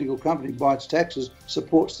pharmaceutical company, by its taxes,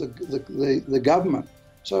 supports the government.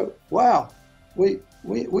 So, wow, we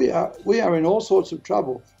are in all sorts of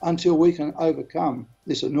trouble until we can overcome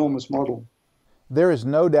this enormous model. There is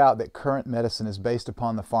no doubt that current medicine is based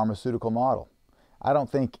upon the pharmaceutical model. I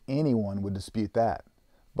don't think anyone would dispute that.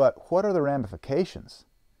 But what are the ramifications?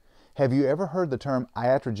 Have you ever heard the term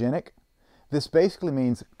iatrogenic? This basically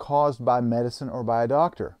means caused by medicine or by a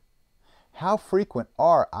doctor. How frequent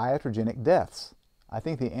are iatrogenic deaths? I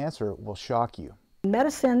think the answer will shock you.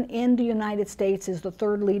 Medicine in the United States is the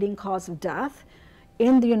third leading cause of death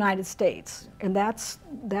in the United States, and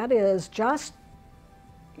that is just,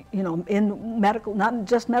 you know, in medical, not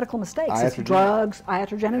just medical mistakes. It's drugs,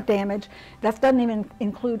 iatrogenic damage. That doesn't even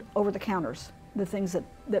include over-the-counters, the things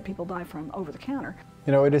that people die from over the counter.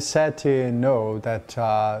 You know, it is sad to know that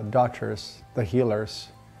doctors, the healers,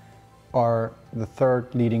 are the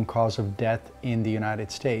third leading cause of death in the United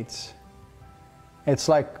States. It's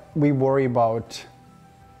like we worry about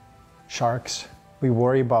sharks, we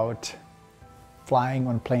worry about flying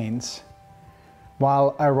on planes,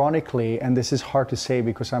 while ironically, and this is hard to say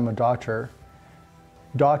because I'm a doctor,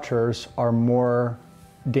 doctors are more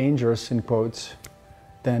dangerous, in quotes,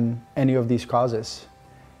 than any of these causes.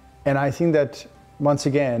 And I think that, once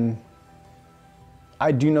again,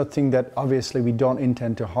 I do not think that obviously we don't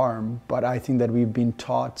intend to harm, but I think that we've been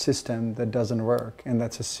taught a system that doesn't work, and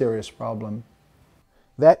that's a serious problem.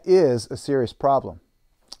 That is a serious problem.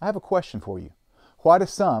 I have a question for you. Why do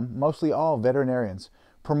some, mostly all veterinarians,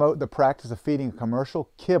 promote the practice of feeding a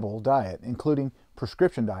commercial kibble diet, including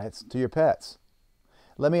prescription diets, to your pets?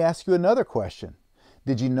 Let me ask you another question.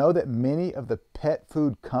 Did you know that many of the pet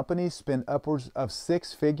food companies spend upwards of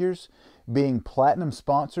 6 figures being platinum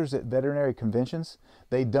sponsors at veterinary conventions?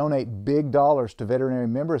 They donate big dollars to veterinary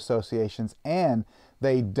member associations, and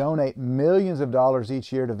they donate millions of dollars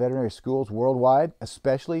each year to veterinary schools worldwide,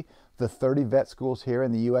 especially the 30 vet schools here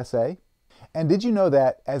in the USA. And did you know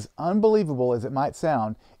that, as unbelievable as it might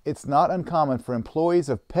sound, it's not uncommon for employees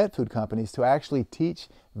of pet food companies to actually teach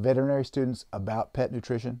veterinary students about pet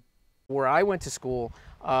nutrition? Where I went to school,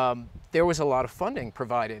 there was a lot of funding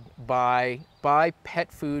provided by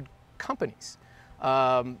pet food companies.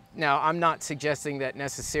 Now, I'm not suggesting that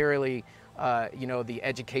necessarily, you know, the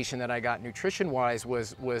education that I got nutrition-wise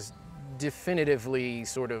was definitively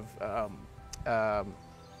sort of,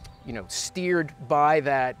 you know, steered by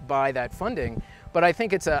that funding. But I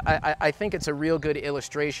think it's a real good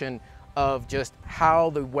illustration of just how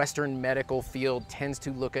the Western medical field tends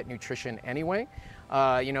to look at nutrition anyway.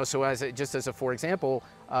 You know, so just as a for example,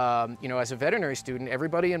 you know, as a veterinary student,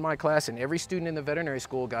 everybody in my class and every student in the veterinary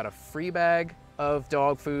school got a free bag of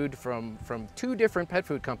dog food from 2 different pet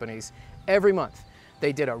food companies every month.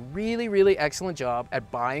 They did a really, really excellent job at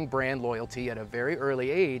buying brand loyalty at a very early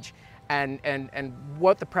age. And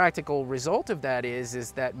what the practical result of that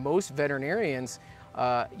is that most veterinarians,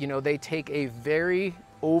 you know, they take a very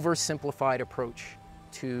oversimplified approach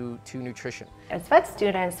to nutrition. As vet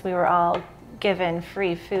students, we were all given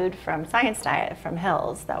free food from Science Diet from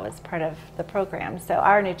Hills. That was part of the program. So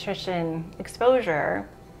our nutrition exposure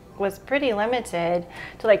was pretty limited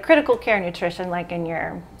to like critical care nutrition, like in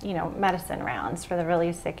your, you know, medicine rounds for the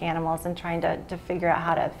really sick animals and trying to figure out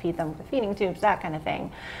how to feed them with feeding tubes, that kind of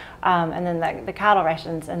thing. And then the cattle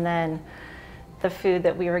rations, and then the food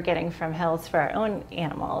that we were getting from Hills for our own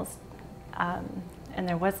animals. And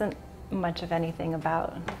there wasn't much of anything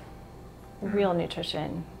about real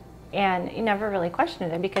nutrition. And you never really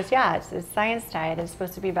questioned it because, yeah, it's Science Diet is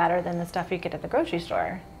supposed to be better than the stuff you get at the grocery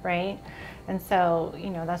store, right? And so, you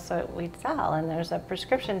know, that's what we'd sell. And there's a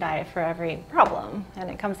prescription diet for every problem. And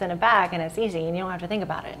it comes in a bag and it's easy and you don't have to think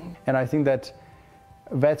about it. And I think that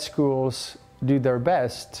vet schools do their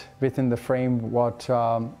best within the frame what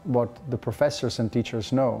the professors and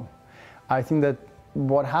teachers know. I think that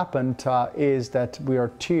what happened is that we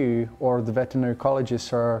are or the veterinary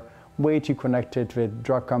colleges are way too connected with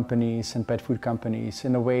drug companies and pet food companies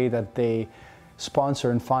in a way that they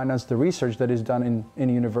sponsor and finance the research that is done in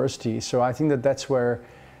universities. So I think that that's where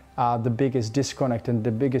the biggest disconnect and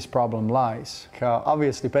the biggest problem lies.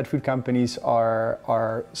 Obviously, pet food companies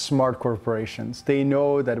are smart corporations. They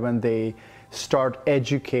know that when they start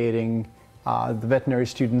educating the veterinary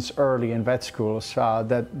students early in vet schools,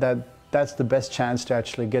 that's the best chance to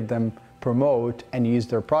actually get them promote and use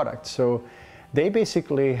their products. So they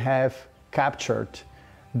basically have captured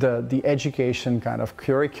the education kind of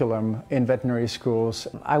curriculum in veterinary schools.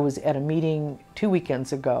 I was at a meeting 2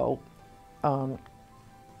 weekends ago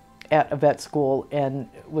at a vet school and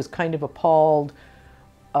was kind of appalled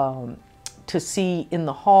to see in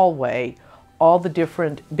the hallway all the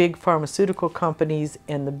different big pharmaceutical companies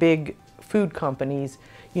and the big food companies,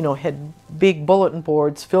 you know, had big bulletin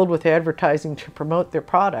boards filled with advertising to promote their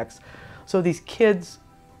products. So these kids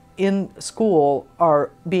in school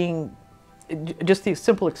are being, just the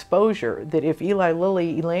simple exposure that if Eli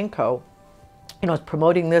Lilly, Elanco, you know, is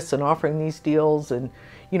promoting this and offering these deals, and,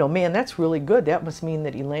 you know, man, that's really good. That must mean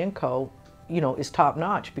that Elanco, you know, is top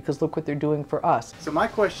notch, because look what they're doing for us. So my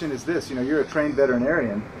question is this, you know, you're a trained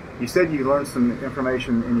veterinarian. You said you learned some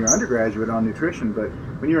information in your undergraduate on nutrition, but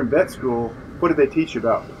when you're in vet school, what did they teach you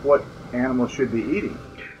about what animals should be eating?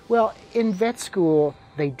 Well, in vet school,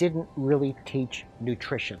 they didn't really teach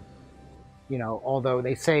nutrition. You know, although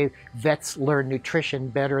they say vets learn nutrition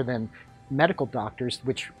better than medical doctors,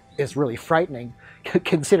 which is really frightening,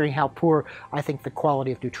 considering how poor I think the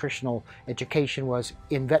quality of nutritional education was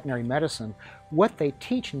in veterinary medicine. What they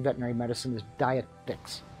teach in veterinary medicine is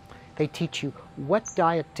dietetics. They teach you what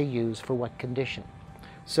diet to use for what condition.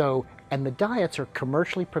 So, and the diets are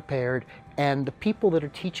commercially prepared, and the people that are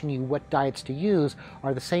teaching you what diets to use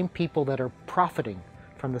are the same people that are profiting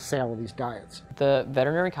from the sale of these diets. The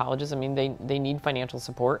veterinary colleges, I mean, they need financial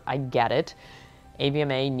support. I get it.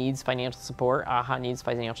 AVMA needs financial support. AHA needs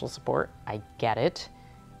financial support. I get it.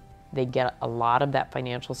 They get a lot of that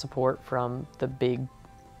financial support from the big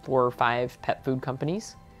 4 or 5 pet food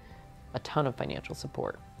companies. A ton of financial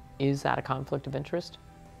support. Is that a conflict of interest?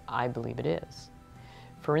 I believe it is.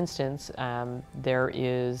 For instance, there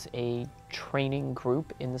is a training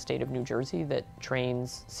group in the state of New Jersey that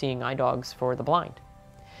trains seeing eye dogs for the blind.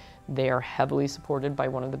 They are heavily supported by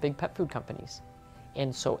one of the big pet food companies.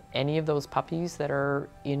 And so any of those puppies that are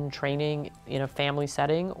in training in a family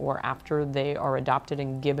setting or after they are adopted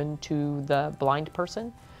and given to the blind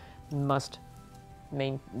person must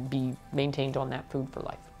be maintained on that food for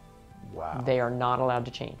life. Wow. They are not allowed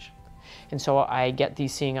to change. And so I get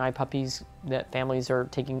these seeing eye puppies that families are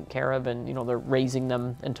taking care of, and, you know, they're raising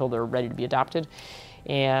them until they're ready to be adopted.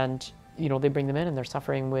 And, you know, they bring them in and they're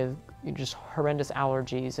suffering with just horrendous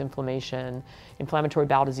allergies, inflammation, inflammatory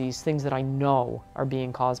bowel disease, things that I know are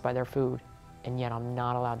being caused by their food. And yet I'm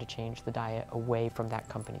not allowed to change the diet away from that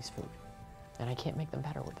company's food. And I can't make them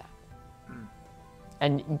better with that.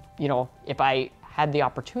 And, you know, if I had the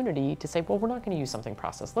opportunity to say, well, we're not going to use something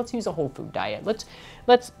processed. Let's use a whole food diet.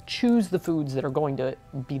 Let's choose the foods that are going to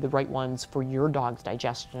be the right ones for your dog's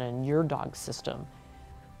digestion and your dog's system.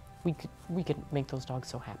 We could make those dogs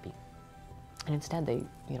so happy. And instead they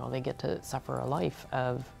get to suffer a life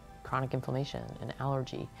of chronic inflammation and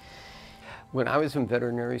allergy. When I was in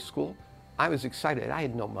veterinary school, I was excited. I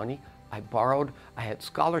had no money. I borrowed, I had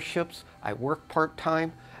scholarships, I worked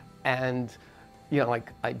part-time, and, you know,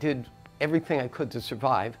 like, I did everything I could to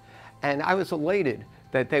survive, and I was elated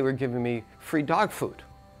that they were giving me free dog food,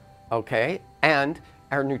 okay? And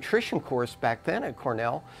our nutrition course back then at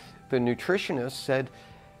Cornell, the nutritionist said,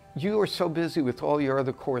 you are so busy with all your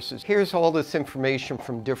other courses, here's all this information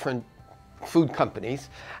from different food companies,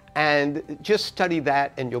 and just study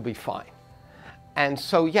that and you'll be fine. And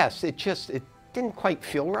so yes, it didn't quite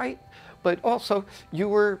feel right, but also you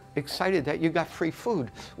were excited that you got free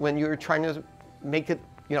food when you were trying to make it,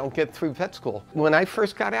 you know, get through vet school. When I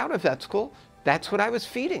first got out of vet school, that's what I was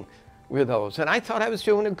feeding with those, and I thought I was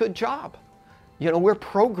doing a good job. You know, we're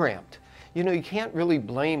programmed. You know, you can't really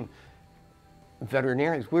blame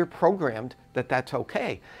veterinarians. We're programmed that that's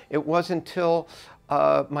okay. It wasn't until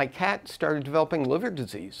my cat started developing liver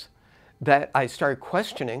disease that I started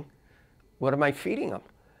questioning, what am I feeding them?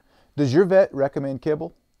 Does your vet recommend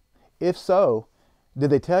kibble? If so, did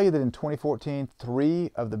they tell you that in 2014,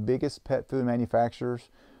 3 of the biggest pet food manufacturers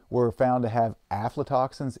were found to have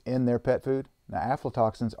aflatoxins in their pet food? Now,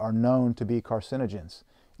 aflatoxins are known to be carcinogens.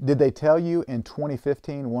 Did they tell you in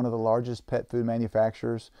 2015 one of the largest pet food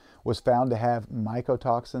manufacturers was found to have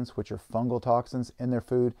mycotoxins, which are fungal toxins, in their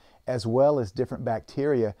food, as well as different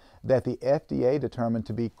bacteria that the FDA determined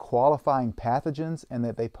to be qualifying pathogens and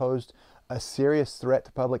that they posed a serious threat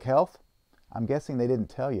to public health? I'm guessing they didn't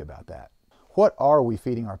tell you about that. What are we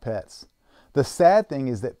feeding our pets? The sad thing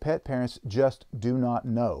is that pet parents just do not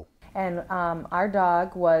know. And our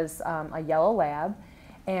dog was a yellow lab,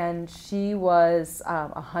 and she was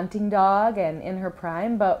a hunting dog and in her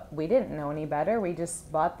prime, but we didn't know any better. We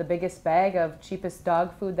just bought the biggest bag of cheapest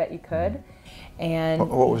dog food that you could. And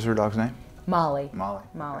what was her dog's name? Molly. Molly.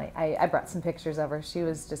 Molly. I brought some pictures of her. She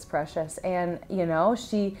was just precious. And, you know,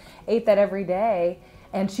 she ate that every day,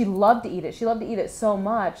 and she loved to eat it. She loved to eat it so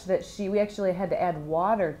much that we actually had to add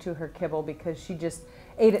water to her kibble because she just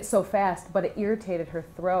ate it so fast, but it irritated her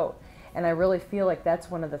throat. And I really feel like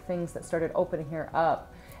that's one of the things that started opening her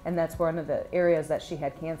up. And that's one of the areas that she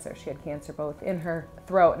had cancer. She had cancer both in her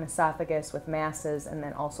throat and esophagus with masses, and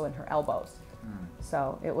then also in her elbows.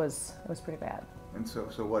 So it was pretty bad. And so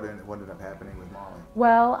what ended up happening with Molly?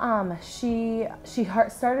 Well, she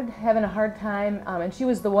started having a hard time, and she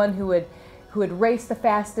was the one who would race the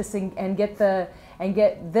fastest and get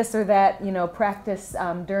this or that, you know, practice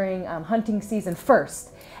during hunting season first.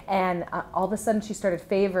 And all of a sudden she started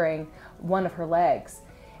favoring one of her legs.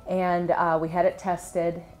 And we had it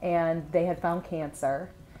tested, and they had found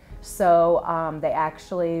cancer. So they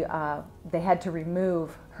actually, they had to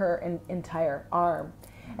remove her entire arm.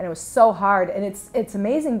 And it was so hard. And it's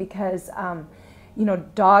amazing because, you know,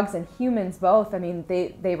 dogs and humans both, I mean,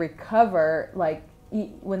 they recover like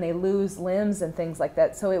when they lose limbs and things like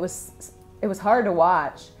that. So it was hard to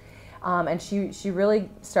watch. And she really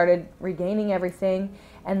started regaining everything.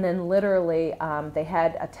 And then literally they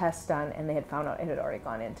had a test done, and they had found out it had already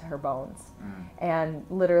gone into her bones. And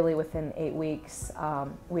literally within 8 weeks,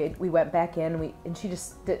 we went back in, and she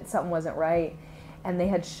just something wasn't right. And they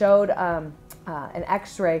had showed an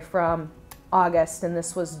x-ray from August, and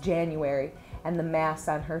this was January, and the mass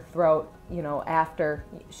on her throat, you know, after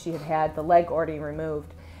she had the leg already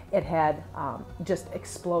removed, it had just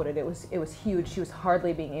exploded. It was huge. She was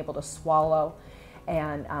hardly being able to swallow,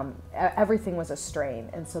 and everything was a strain.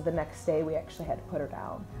 And so the next day we actually had to put her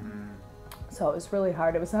down. So it was really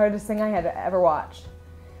hard. It was the hardest thing I had ever watched.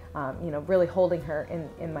 You know, really holding her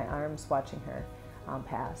in my arms, watching her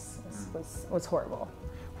pass was horrible.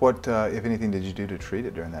 What, if anything, did you do to treat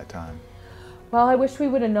it during that time? Well, I wish we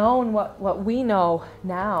would have known what we know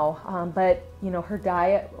now, but you know, her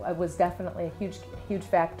diet was definitely a huge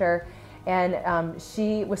factor, and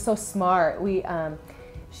she was so smart.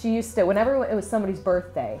 She used to, whenever it was somebody's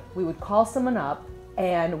birthday, we would call someone up,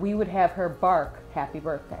 and we would have her bark "Happy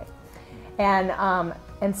Birthday,"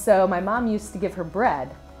 and so my mom used to give her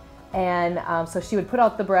bread, and so she would put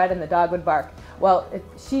out the bread, and the dog would bark. Well,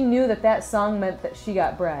 she knew that song meant that she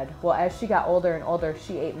got bread. Well, as she got older and older,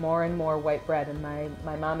 she ate more and more white bread, and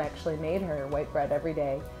my mom actually made her white bread every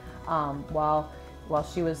day while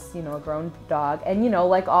she was, you know, a grown dog. And, you know,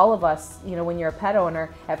 like all of us, you know, when you're a pet owner,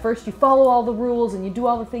 at first you follow all the rules and you do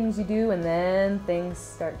all the things you do, and then things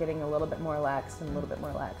start getting a little bit more lax and a little bit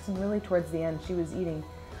more lax. And really towards the end, she was eating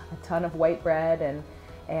a ton of white bread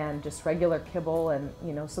and just regular kibble, and,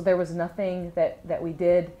 you know, so there was nothing that we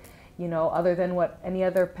did, you know, other than what any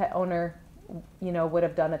other pet owner, you know, would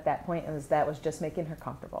have done at that point, and that was just making her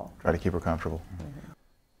comfortable. Try to keep her comfortable.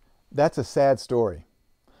 That's a sad story.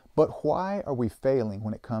 But why are we failing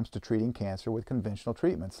when it comes to treating cancer with conventional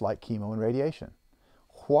treatments like chemo and radiation?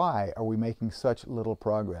 Why are we making such little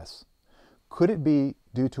progress? Could it be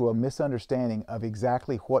due to a misunderstanding of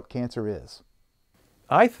exactly what cancer is?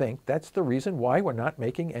 I think that's the reason why we're not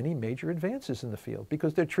making any major advances in the field,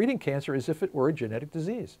 because they're treating cancer as if it were a genetic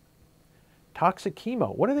disease. Toxic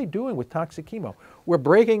chemo, what are they doing with toxic chemo? We're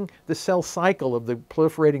breaking the cell cycle of the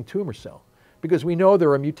proliferating tumor cell, because we know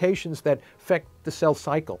there are mutations that affect the cell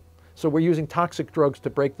cycle. So we're using toxic drugs to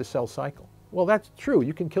break the cell cycle. Well, that's true.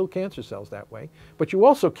 You can kill cancer cells that way. But you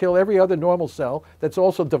also kill every other normal cell that's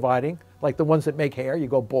also dividing, like the ones that make hair. You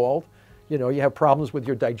go bald. You know, you have problems with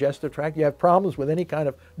your digestive tract. You have problems with any kind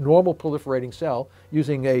of normal proliferating cell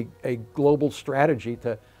using a global strategy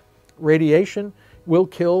to radiation will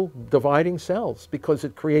kill dividing cells because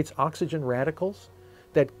it creates oxygen radicals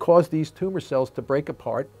that cause these tumor cells to break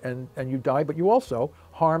apart and you die, but you also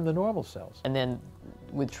harm the normal cells. And then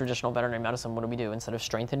with traditional veterinary medicine, what do? Instead of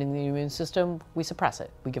strengthening the immune system, we suppress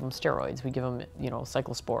it. We give them steroids, we give them, you know,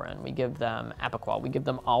 cyclosporin, we give them Apoquel, we give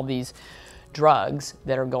them all these drugs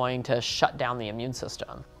that are going to shut down the immune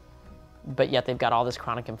system. But yet they've got all this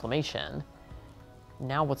chronic inflammation.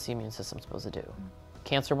 Now what's the immune system supposed to do?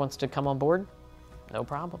 Cancer wants to come on board? no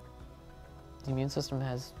problem. The immune system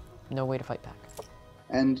has no way to fight back.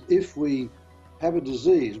 And if we have a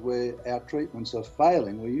disease where our treatments are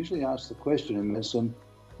failing, we usually ask the question in medicine,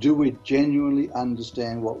 do we genuinely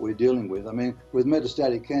understand what we're dealing with? I mean, with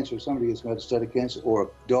metastatic cancer, if somebody gets metastatic cancer, or a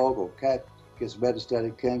dog or cat gets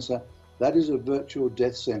metastatic cancer, that is a virtual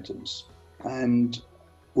death sentence. And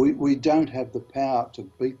we don't have the power to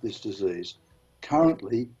beat this disease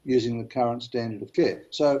currently using the current standard of care.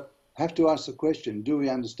 So have to ask the question, do we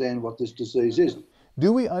understand what this disease is?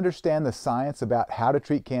 Do we understand the science about how to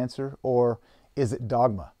treat cancer, or is it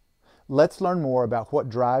dogma? Let's learn more about what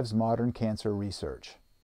drives modern cancer research.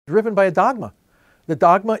 Driven by a dogma. The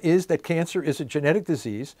dogma is that cancer is a genetic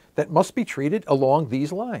disease that must be treated along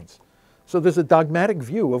these lines. So there's a dogmatic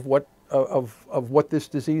view of what this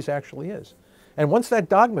disease actually is. And once that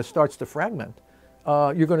dogma starts to fragment,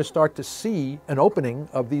 you're going to start to see an opening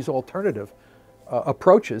of these alternative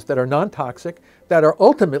approaches that are non-toxic, that are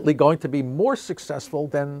ultimately going to be more successful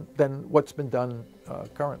than what's been done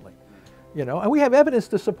currently. You know, and we have evidence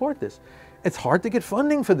to support this. It's hard to get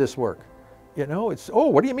funding for this work. You know, it's, oh,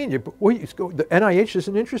 what do you mean? The NIH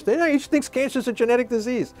isn't interested. The NIH thinks cancer is a genetic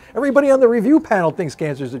disease. Everybody on the review panel thinks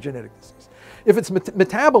cancer is a genetic disease. If it's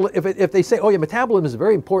if they say, oh, your metabolism is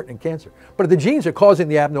very important in cancer, but the genes are causing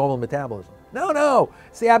the abnormal metabolism. No,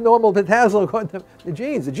 it's the abnormal metabolism, the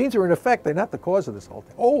genes. The genes are in effect, they're not the cause of this whole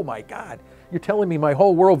thing. Oh my God, you're telling me my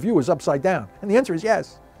whole worldview is upside down. And the answer is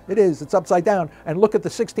yes, it is, it's upside down. And look at the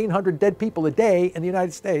 1,600 dead people a day in the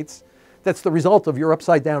United States. That's the result of your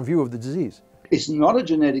upside down view of the disease. It's not a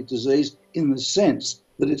genetic disease in the sense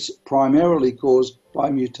that it's primarily caused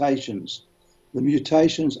by mutations. The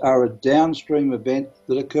mutations are a downstream event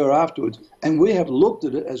that occur afterwards. And we have looked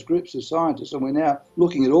at it as groups of scientists, and we're now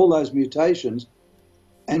looking at all those mutations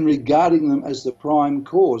and regarding them as the prime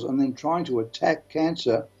cause, and then trying to attack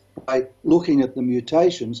cancer by looking at the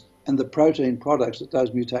mutations and the protein products that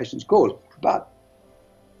those mutations cause. But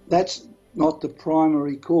that's not the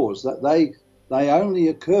primary cause. That they only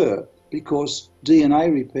occur because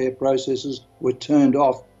DNA repair processes were turned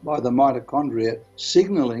off by the mitochondria,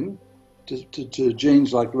 signaling to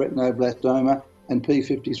genes like retinoblastoma and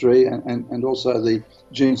P53 and also the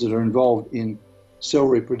genes that are involved in cell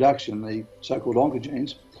reproduction, the so-called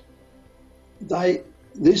oncogenes.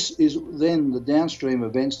 This is then the downstream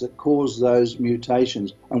events that cause those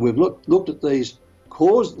mutations. And we've looked at these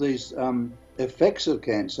effects of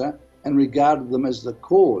cancer and regarded them as the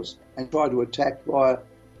cause and tried to attack via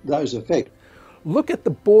those effects. Look at the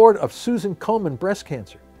board of Susan Komen breast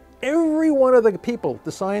cancer. Every one of the people,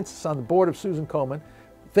 the scientists on the board of Susan Komen,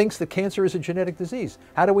 thinks that cancer is a genetic disease.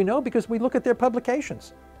 How do we know? Because we look at their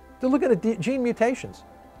publications. They're looking at gene mutations.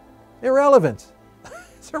 Irrelevant.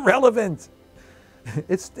 It's irrelevant.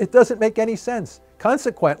 It doesn't make any sense.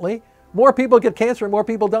 Consequently, more people get cancer and more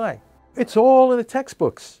people die. It's all in the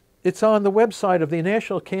textbooks. It's on the website of the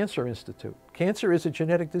National Cancer Institute. Cancer is a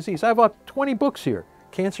genetic disease. I have about 20 books here.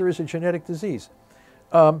 Cancer is a genetic disease.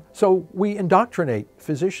 So we indoctrinate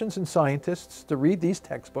physicians and scientists to read these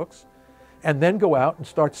textbooks and then go out and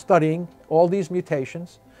start studying all these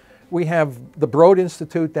mutations. We have the Broad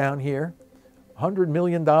Institute down here, $100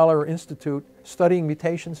 million institute studying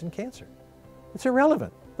mutations in cancer. It's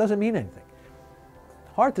irrelevant. Doesn't mean anything.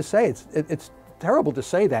 Hard to say. It's terrible to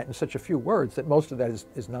say that in such a few words, that most of that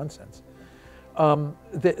is nonsense.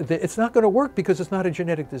 It's not going to work because it's not a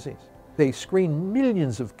genetic disease. They screen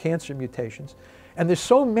millions of cancer mutations, and there's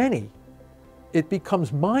so many, it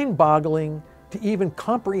becomes mind-boggling to even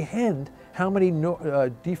comprehend how many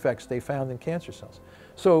defects they found in cancer cells.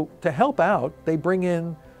 So to help out, they bring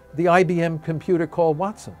in the IBM computer called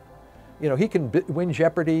Watson. You know, he can win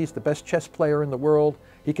Jeopardy, he's the best chess player in the world,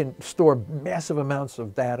 he can store massive amounts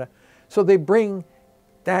of data. So they bring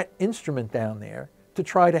that instrument down there to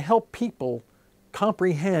try to help people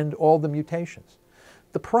comprehend all the mutations.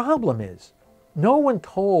 The problem is, no one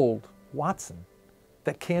told Watson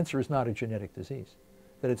that cancer is not a genetic disease,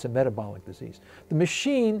 that it's a metabolic disease. The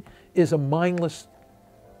machine is a mindless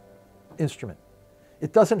instrument.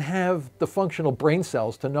 It doesn't have the functional brain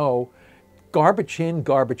cells to know garbage in,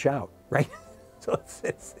 garbage out, right?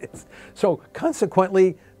 So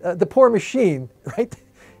consequently, the poor machine, right,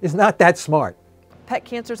 is not that smart. Pet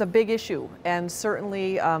cancer is a big issue, and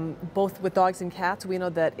certainly both with dogs and cats, we know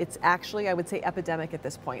that it's actually, I would say, epidemic at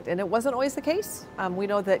this point. And it wasn't always the case. We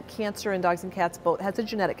know that cancer in dogs and cats both has a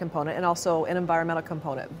genetic component and also an environmental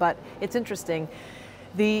component. But it's interesting.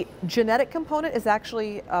 The genetic component is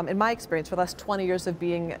actually, in my experience for the last 20 years of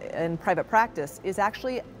being in private practice, is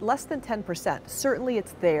actually less than 10%. Certainly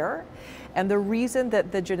it's there. And the reason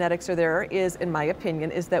that the genetics are there is, in my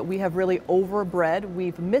opinion, is that we have really overbred,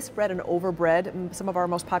 we've misbred and overbred some of our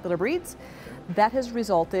most popular breeds. That has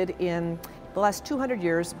resulted in the last 200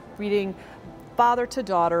 years breeding father to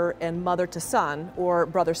daughter and mother to son, or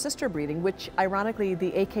brother-sister breeding, which ironically the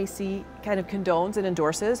AKC kind of condones and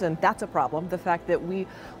endorses, and that's a problem. The fact that we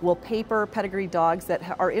will paper pedigree dogs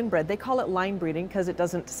that are inbred, they call it line breeding because it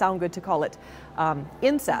doesn't sound good to call it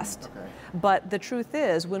incest. Okay. But the truth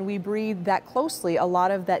is, when we breed that closely, a lot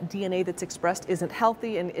of that DNA that's expressed isn't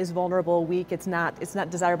healthy and is vulnerable, weak, it's not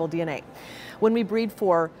desirable DNA. When we breed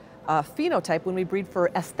for phenotype, when we breed for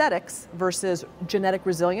aesthetics versus genetic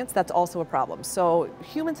resilience, that's also a problem. So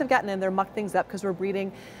humans have gotten in there, mucked things up because we're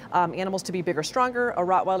breeding animals to be bigger, stronger. A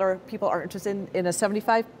Rottweiler, people aren't interested in a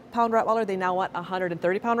 75-pound Rottweiler, they now want a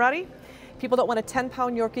 130-pound Rottie. People don't want a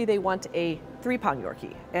 10-pound Yorkie, they want a 3-pound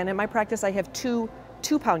Yorkie. And in my practice, I have two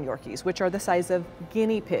 2-pound Yorkies, which are the size of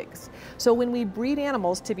guinea pigs. So when we breed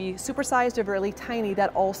animals to be supersized or really tiny,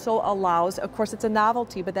 that also allows, of course it's a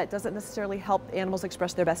novelty, but that doesn't necessarily help animals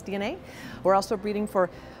express their best DNA. We're also breeding for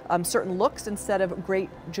certain looks instead of great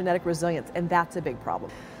genetic resilience, and that's a big problem.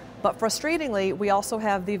 But frustratingly, we also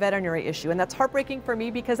have the veterinary issue, and that's heartbreaking for me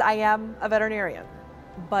because I am a veterinarian.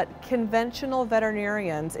 But conventional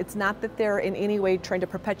veterinarians, it's not that they're in any way trying to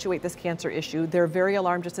perpetuate this cancer issue. They're very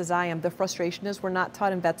alarmed, just as I am. The frustration is we're not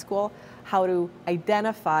taught in vet school how to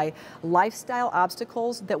identify lifestyle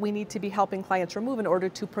obstacles that we need to be helping clients remove in order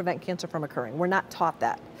to prevent cancer from occurring. We're not taught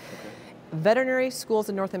that. Okay. Veterinary schools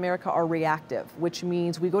in North America are reactive, which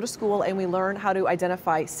means we go to school and we learn how to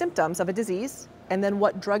identify symptoms of a disease and then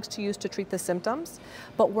what drugs to use to treat the symptoms,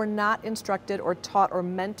 but we're not instructed or taught or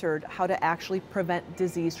mentored how to actually prevent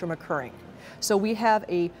disease from occurring. So we have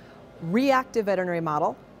a reactive veterinary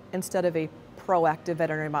model instead of a proactive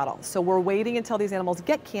veterinary model. So we're waiting until these animals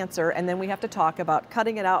get cancer, and then we have to talk about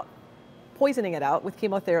cutting it out, poisoning it out with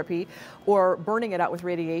chemotherapy, or burning it out with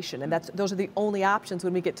radiation. And those are the only options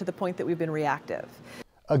when we get to the point that we've been reactive.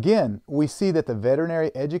 Again, we see that the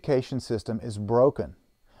veterinary education system is broken.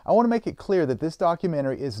 I want to make it clear that this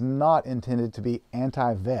documentary is not intended to be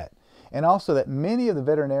anti-vet, and also that many of the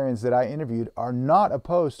veterinarians that I interviewed are not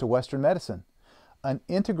opposed to Western medicine. An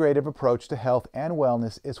integrative approach to health and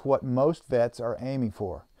wellness is what most vets are aiming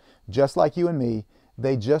for. Just like you and me,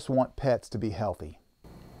 they just want pets to be healthy.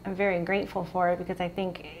 I'm very grateful for it because I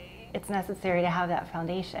think it's necessary to have that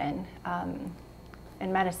foundation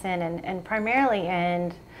in medicine and primarily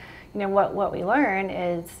in, what we learn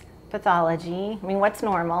is pathology. I mean, what's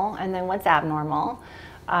normal and then what's abnormal,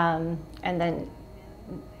 and then,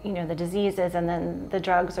 the diseases and then the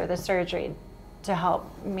drugs or the surgery to help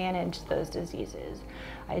manage those diseases.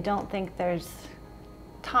 I don't think there's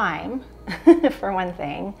time, for one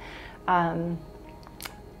thing,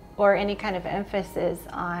 or any kind of emphasis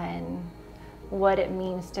on what it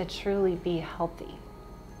means to truly be healthy,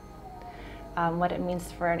 what it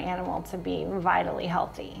means for an animal to be vitally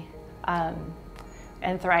healthy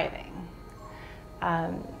and thriving.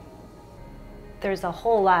 There's a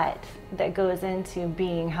whole lot that goes into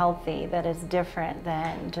being healthy that is different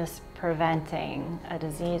than just preventing a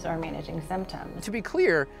disease or managing symptoms. To be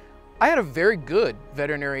clear, I had a very good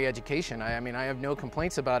veterinary education. I mean, I have no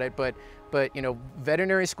complaints about it, but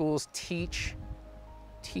veterinary schools teach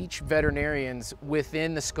veterinarians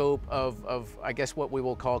within the scope of I guess what we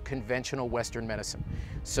will call conventional Western medicine.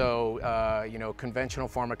 So conventional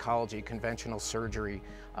pharmacology, conventional surgery,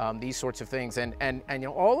 these sorts of things, and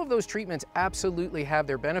all of those treatments absolutely have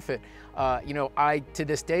their benefit. I to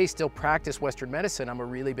this day still practice Western medicine. I'm a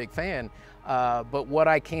really big fan, but what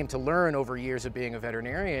I came to learn over years of being a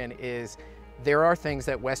veterinarian is there are things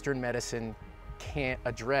that Western medicine can't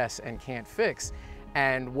address and can't fix.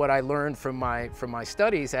 And what I learned from my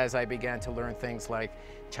studies as I began to learn things like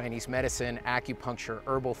Chinese medicine, acupuncture,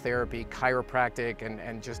 herbal therapy, chiropractic,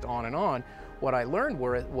 and just on, what I learned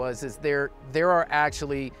was there are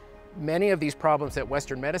actually many of these problems that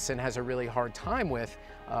Western medicine has a really hard time with.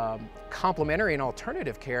 Complementary and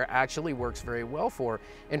alternative care actually works very well for.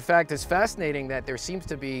 In fact, it's fascinating that there seems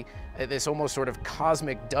to be this almost sort of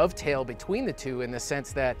cosmic dovetail between the two, in the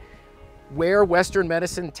sense that where Western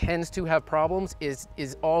medicine tends to have problems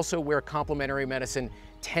is also where complementary medicine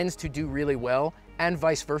tends to do really well, and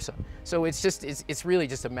vice versa. So it's really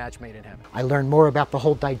just a match made in heaven. I learned more about the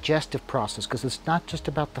whole digestive process, because it's not just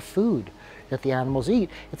about the food that the animals eat,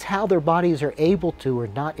 it's how their bodies are able to or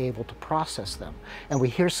not able to process them. And we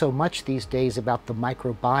hear so much these days about the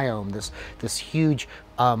microbiome, this huge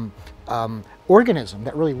organism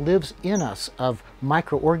that really lives in us, of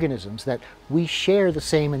microorganisms, that we share the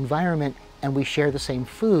same environment, and we share the same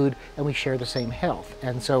food, and we share the same health.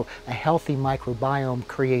 And so a healthy microbiome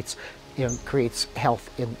creates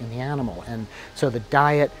health in the animal. And so the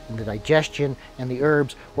diet and the digestion and the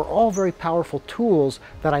herbs were all very powerful tools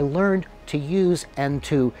that I learned to use and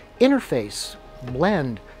to interface,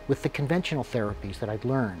 blend with the conventional therapies that I'd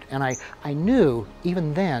learned. And I knew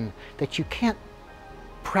even then that you can't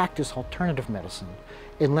practice alternative medicine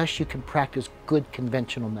unless you can practice good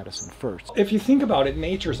conventional medicine first. If you think about it,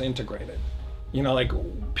 nature's integrated. You know, like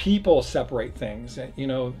people separate things. You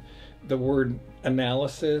know, the word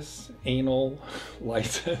analysis, anal,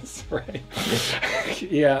 lysis, right?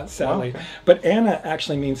 Yeah, sadly. Wow. But ana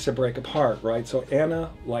actually means to break apart, right? So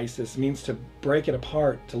analysis means to break it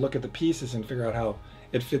apart, to look at the pieces and figure out how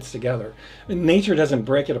it fits together. And nature doesn't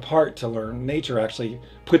break it apart to learn. Nature actually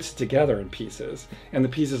puts it together in pieces, and the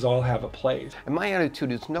pieces all have a place. And my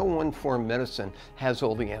attitude is no one form of medicine has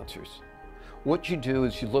all the answers. What you do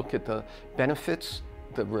is you look at the benefits,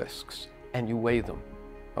 the risks, and you weigh them.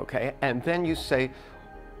 Okay, and then you say,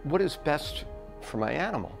 what is best for my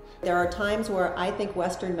animal? There are times where I think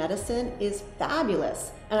Western medicine is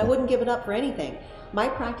fabulous, and I wouldn't give it up for anything. My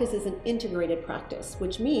practice is an integrated practice,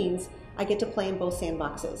 which means I get to play in both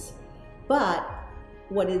sandboxes. But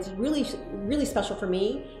what is really, really special for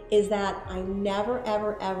me is that I never,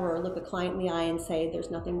 ever, ever look a client in the eye and say, there's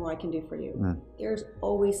nothing more I can do for you. There's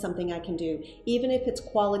always something I can do, even if it's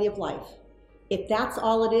quality of life. If that's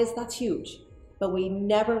all it is, that's huge. But we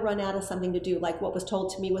never run out of something to do, like what was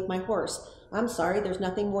told to me with my horse. I'm sorry, there's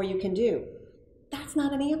nothing more you can do. That's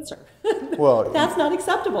not an answer. Well, that's not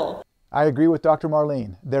acceptable. I agree with Dr.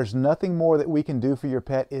 Marlene. There's nothing more that we can do for your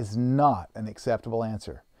pet is not an acceptable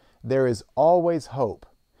answer. There is always hope.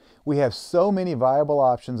 We have so many viable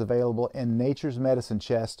options available in nature's medicine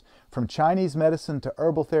chest, from Chinese medicine to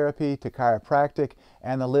herbal therapy to chiropractic,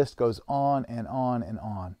 and the list goes on and on and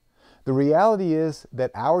on. The reality is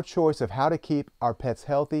that our choice of how to keep our pets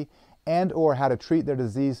healthy and or how to treat their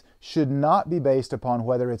disease should not be based upon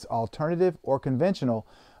whether it's alternative or conventional,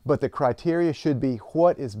 but the criteria should be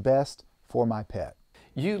what is best for my pet.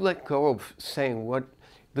 You let go of saying what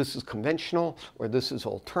this is conventional, or this is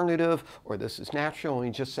alternative, or this is natural, and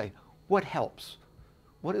you just say, what helps?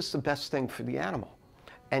 What is the best thing for the animal?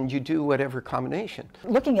 And you do whatever combination.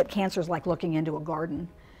 Looking at cancer is like looking into a garden.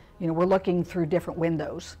 You know, we're looking through different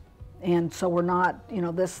windows. And so we're not, you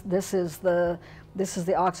know, this is the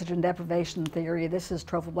oxygen deprivation theory, this is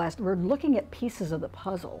trophoblast. We're looking at pieces of the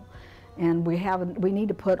puzzle. And we need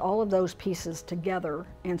to put all of those pieces together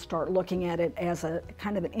and start looking at it as a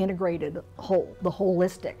kind of an integrated whole, the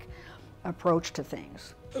holistic approach to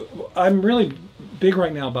things. I'm really big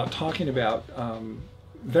right now about talking about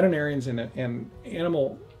veterinarians and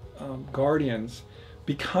animal guardians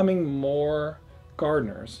becoming more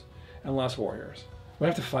gardeners and less warriors. We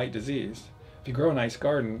have to fight disease. If you grow a nice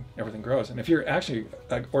garden, everything grows. And if you're actually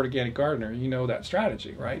an organic gardener, you know that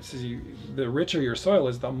strategy, right? So the richer your soil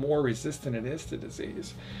is, the more resistant it is to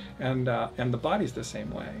disease. And the body's the same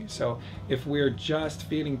way. So if we're just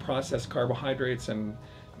feeding processed carbohydrates and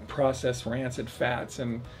processed rancid fats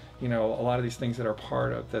and, you know, a lot of these things that are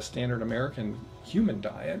part of the standard American human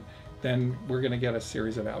diet, then we're going to get a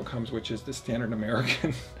series of outcomes, which is the standard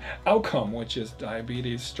American outcome, which is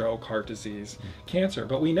diabetes, stroke, heart disease, cancer.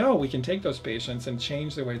 But we know we can take those patients and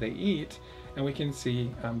change the way they eat, and we can see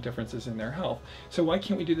differences in their health. So why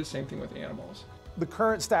can't we do the same thing with animals? The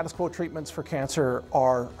current status quo treatments for cancer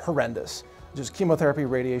are horrendous. Just chemotherapy,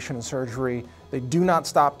 radiation, and surgery. They do not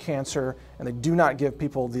stop cancer, and they do not give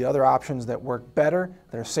people the other options that work better,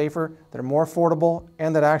 that are safer, that are more affordable,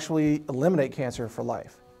 and that actually eliminate cancer for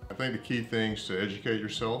life. I think the key thing is to educate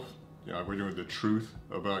yourself. You know, we're doing the truth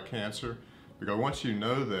about cancer, because once you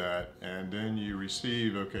know that and then you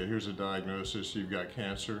receive, okay, here's a diagnosis, you've got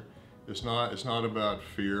cancer. It's not about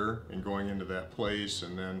fear and going into that place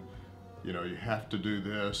and then, you know, you have to do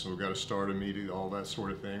this and we've got to start immediately, all that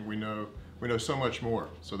sort of thing. We know so much more.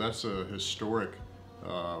 So that's a historic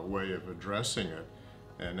way of addressing it.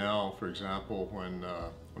 And now, for example, when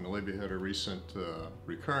Olivia had a recent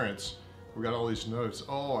recurrence, we got all these notes.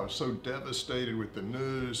 Oh, I'm so devastated with the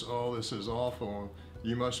news. Oh, this is awful.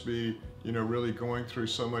 You must be, you know, really going through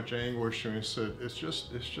so much anguish. And he said, it's just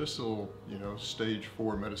a little, you know, stage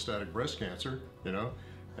 4 metastatic breast cancer, you know.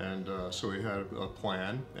 And so we had a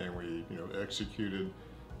plan, and we executed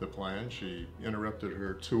the plan. She interrupted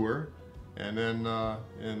her tour, and then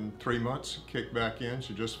in 3 months kicked back in.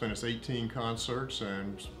 She just finished 18 concerts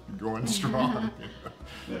and going strong.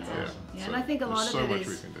 That's awesome. Yeah, so and I think a lot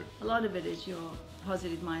of it is your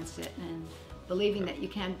positive mindset and believing that you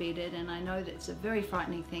can beat it. And I know that it's a very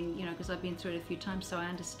frightening thing, because I've been through it a few times, so I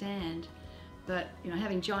understand. But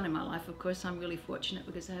having John in my life, of course, I'm really fortunate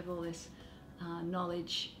because I have all this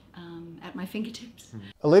knowledge at my fingertips.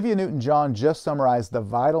 Olivia Newton-John just summarized the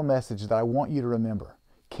vital message that I want you to remember.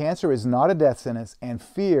 Cancer is not a death sentence, and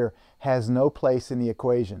fear has no place in the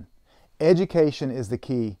equation. Education is the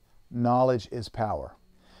key. Knowledge is power.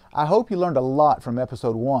 I hope you learned a lot from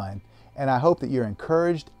episode 1, and I hope that you're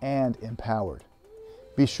encouraged and empowered.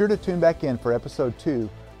 Be sure to tune back in for episode 2,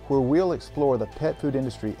 where we'll explore the pet food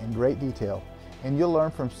industry in great detail, and you'll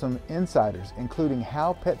learn from some insiders, including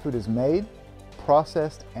how pet food is made,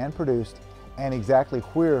 processed, and produced, and exactly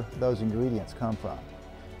where those ingredients come from.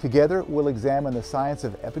 Together, we'll examine the science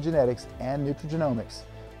of epigenetics and nutrigenomics.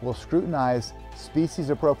 We'll scrutinize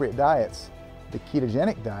species-appropriate diets, the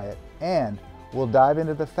ketogenic diet, and we'll dive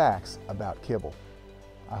into the facts about kibble.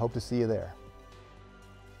 I hope to see you there.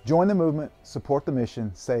 Join the movement, support the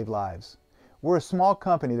mission, save lives. We're a small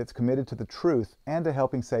company that's committed to the truth and to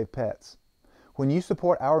helping save pets. When you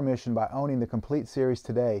support our mission by owning the complete series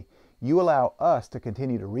today, you allow us to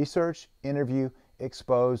continue to research, interview,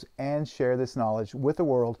 expose, and share this knowledge with the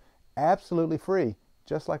world absolutely free,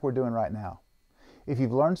 just like we're doing right now. If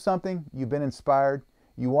you've learned something, you've been inspired,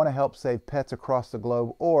 you want to help save pets across the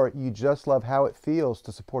globe, or you just love how it feels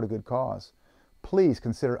to support a good cause, please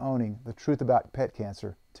consider owning The Truth About Pet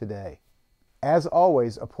Cancer today. As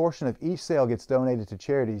always, a portion of each sale gets donated to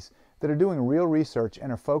charities that are doing real research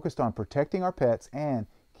and are focused on protecting our pets and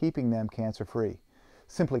keeping them cancer-free.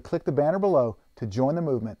 Simply click the banner below to join the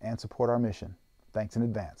movement and support our mission. Thanks in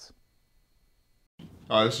advance.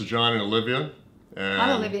 Hi, this is John and Olivia.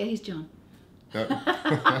 Hi, Olivia. He's John. Yep.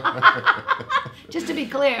 Just to be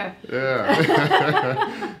clear.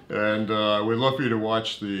 Yeah. And we'd love for you to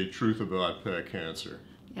watch The Truth About Pet Cancer.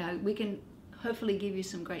 Yeah, we can hopefully give you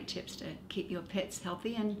some great tips to keep your pets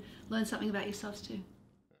healthy and learn something about yourselves too.